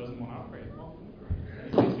customer doesn't want to upgrade, well,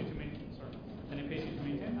 then he pays you to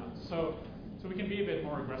maintain that. So we can be a bit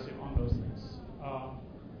more aggressive on those things,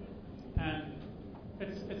 and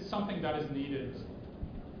it's something that is needed.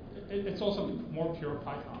 It's also more pure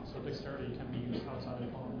Python, so dexterity can be used outside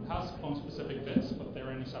of Plone. It has Plone-specific bits, but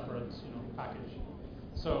they're in a separate package.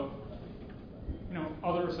 So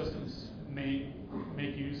other systems may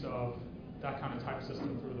make use of that kind of type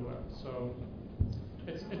system through the web. So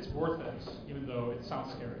it's worth it, even though it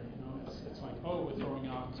sounds scary. It's like, oh, we're throwing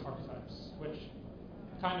out archetypes, which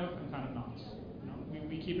kind of and kind of not.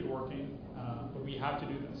 We keep it working, but we have to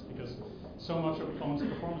do this because so much of Plone's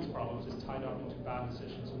performance problems is tied up into bad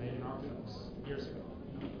decisions made in archetypes years ago,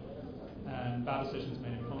 and bad decisions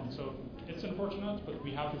made in Plone. So it's unfortunate, but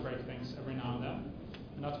we have to break things every now and then,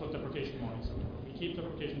 and that's what deprecation warnings are. We keep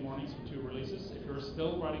deprecation warnings for 2 releases. If you're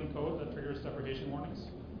still writing code that triggers deprecation warnings,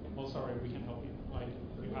 well, sorry, we can help you.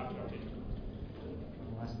 You have to update it.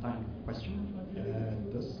 Last time question.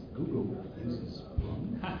 Does Google uses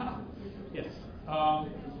Plone? Yes,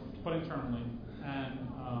 but internally, and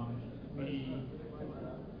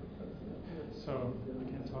so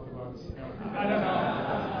I can't talk about. I don't know.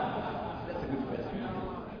 That's a good question.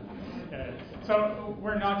 Yeah. So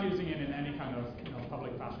we're not using it in any kind of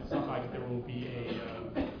public fashion. It's not like there will be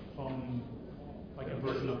a Plone, like a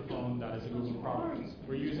version of Plone that is a Google product.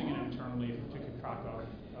 We're using it internally to keep track of.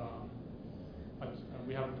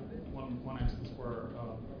 We have one instance where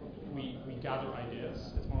we gather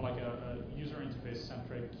ideas. It's more like a user interface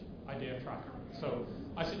centric idea tracker. So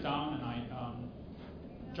I sit down and I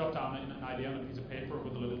jot down an idea on a piece of paper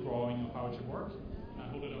with a little drawing of how it should work. And I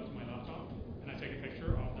hold it up to my laptop and I take a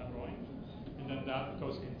picture of that drawing, and then that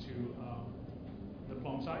goes into the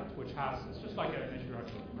Plone site, which it's just like an issue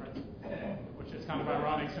tracker, right? Which is kind of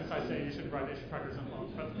ironic since I say you should write issue trackers in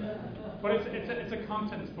Plone, but it's a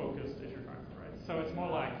content-focused issue tracker, right? So it's more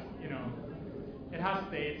like it has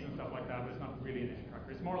states and stuff like that, but it's not really an issue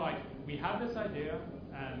tracker. It's more like we have this idea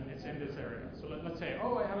and it's in this area. So let's say,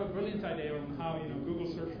 oh, I have a brilliant idea on how Google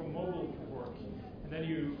search for mobile could work, and then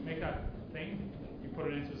you make that thing, you put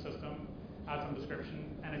it into the system, add some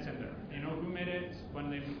description, and it's in there. You know who made it,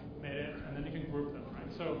 when they made it, and then you can group them,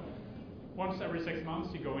 right? So once every 6 months,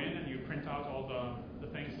 you go in and you print out all the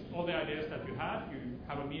things, all the ideas that you had. You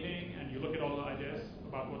have a meeting and you look at all the ideas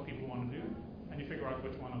about what people want to do, and you figure out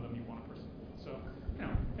which one of them you want to pursue. So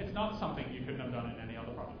it's not something you couldn't have done in any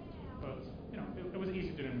other project, but it was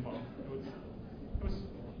easy to do in Plone. It was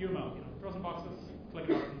UML, throw some boxes, click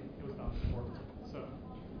a button, it was done, it worked. So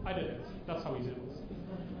I did it. That's how easy it was.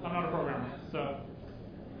 I'm not a programmer, so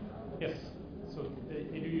yes. So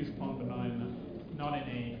they do use Plone, but not in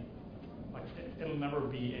a it'll never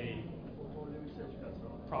be a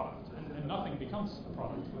product, and nothing becomes a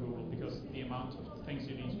product for Google because the amount of things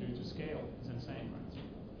you need to do to scale is insane, right?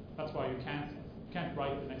 That's why you can't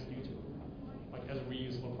write the next YouTube as a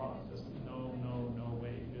reusable product. There's no way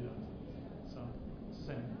you do that. So it's the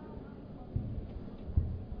same.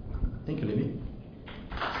 Thank you, Limi.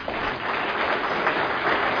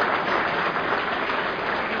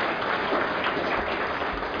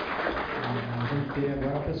 Vamos ter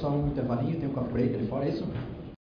agora, pessoal, um intervalinho, tem um coffee break ali fora, é isso?